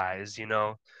nemesis's eyes, you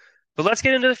know. But let's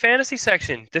get into the fantasy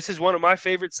section. This is one of my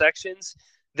favorite sections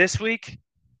this week.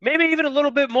 Maybe even a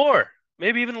little bit more.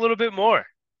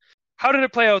 How did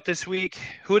it play out this week?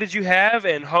 Who did you have,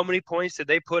 and how many points did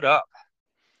they put up?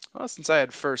 Well, since I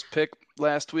had first pick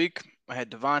last week, I had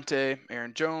Devontae,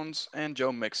 Aaron Jones, and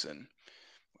Joe Mixon.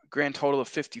 Grand total of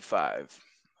 55.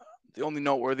 The only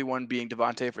noteworthy one being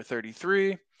Devontae for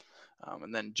 33.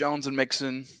 And then Jones and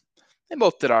Mixon, they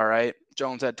both did all right.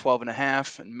 Jones had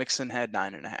 12.5, and Mixon had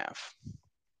 9.5.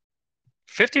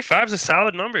 55 is a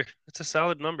solid number. It's a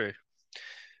solid number.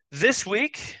 This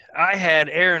week, I had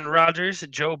Aaron Rodgers,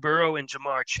 Joe Burrow, and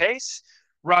Jamar Chase.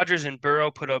 Rodgers and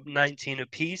Burrow put up 19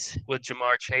 apiece, with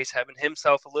Jamar Chase having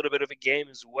himself a little bit of a game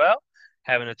as well,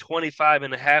 having a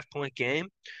 25.5-point game,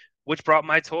 which brought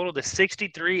my total to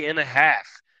 63.5.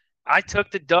 I took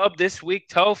the dub this week,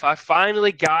 Toph. I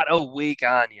finally got a week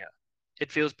on you.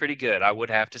 It feels pretty good, I would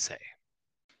have to say.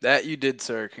 That you did,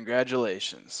 sir.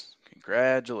 Congratulations.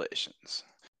 Congratulations.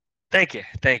 Thank you.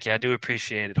 Thank you. I do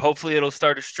appreciate it. Hopefully it'll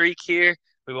start a streak here.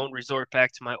 We won't resort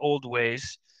back to my old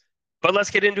ways. But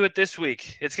let's get into it this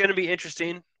week. It's going to be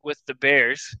interesting with the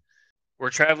Bears. We're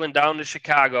traveling down to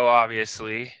Chicago,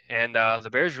 obviously, and the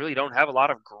Bears really don't have a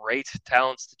lot of great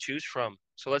talents to choose from.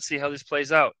 So let's see how this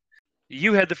plays out.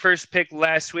 You had the first pick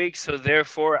last week, so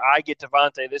therefore I get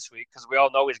Devontae this week because we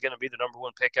all know he's going to be the number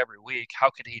one pick every week. How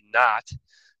could he not?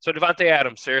 So Devontae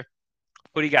Adams, sir,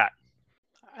 what do you got?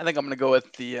 I think I'm going to go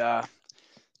with the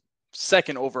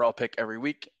second overall pick every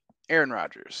week, Aaron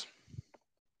Rodgers.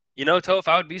 You know, Toph,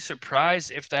 I would be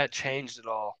surprised if that changed at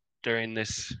all during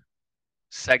this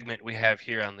segment we have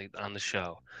here on the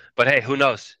show. But hey, who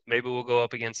knows? Maybe we'll go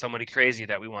up against somebody crazy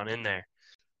that we want in there.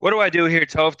 What do I do here,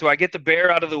 Toph? Do I get the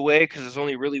Bear out of the way because there's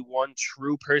only really one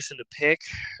true person to pick,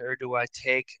 or do I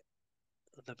take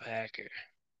the Packer?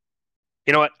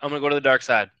 You know what? I'm going to go to the dark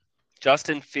side.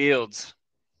 Justin Fields.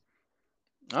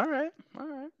 All right.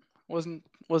 Wasn't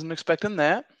expecting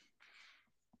that.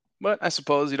 But I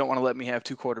suppose you don't want to let me have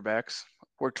two quarterbacks.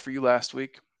 Worked for you last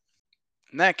week.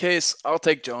 In that case, I'll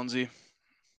take Jonesy.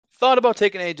 Thought about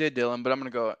taking A.J. Dillon, but I'm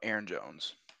going to go Aaron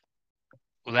Jones.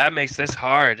 Well, that makes this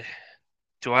hard.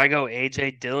 Do I go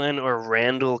A.J. Dillon or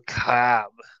Randall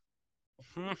Cobb?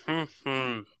 You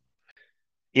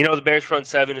know, the Bears front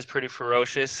seven is pretty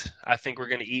ferocious. I think we're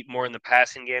going to eat more in the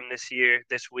passing game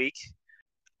this week.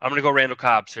 I'm going to go Randall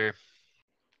Cobb, sir.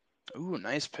 Ooh,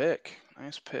 nice pick. I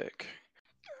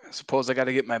suppose I got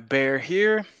to get my Bear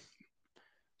here.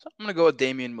 So I'm going to go with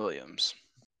Damian Williams.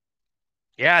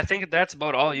 Yeah, I think that's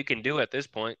about all you can do at this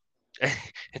point.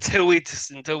 until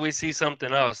we see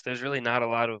something else. There's really not a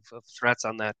lot of threats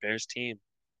on that Bears team.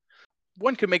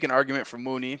 One could make an argument for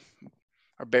Mooney.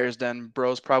 Our Bears Den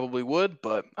bros probably would,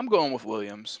 but I'm going with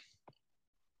Williams.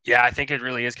 Yeah, I think it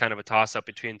really is kind of a toss-up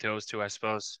between those two, I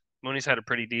suppose. Mooney's had a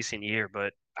pretty decent year,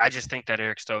 but I just think that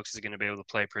Eric Stokes is going to be able to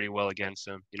play pretty well against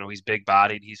him. You know, he's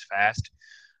big-bodied, he's fast.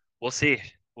 We'll see.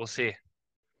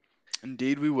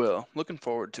 Indeed, we will. Looking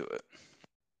forward to it.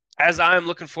 As I'm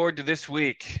looking forward to this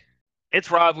week, it's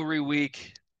rivalry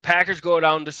week. Packers go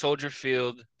down to Soldier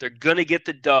Field. They're going to get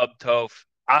the dub, Toph.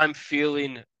 I'm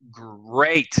feeling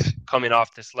great coming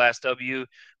off this last W.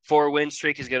 4-win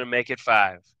streak is going to make it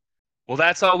 5. Well,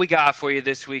 that's all we got for you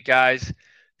this week, guys.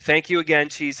 Thank you again,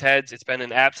 Cheeseheads. It's been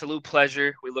an absolute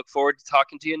pleasure. We look forward to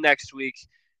talking to you next week.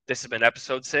 This has been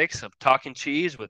episode 6 of Talking Cheese with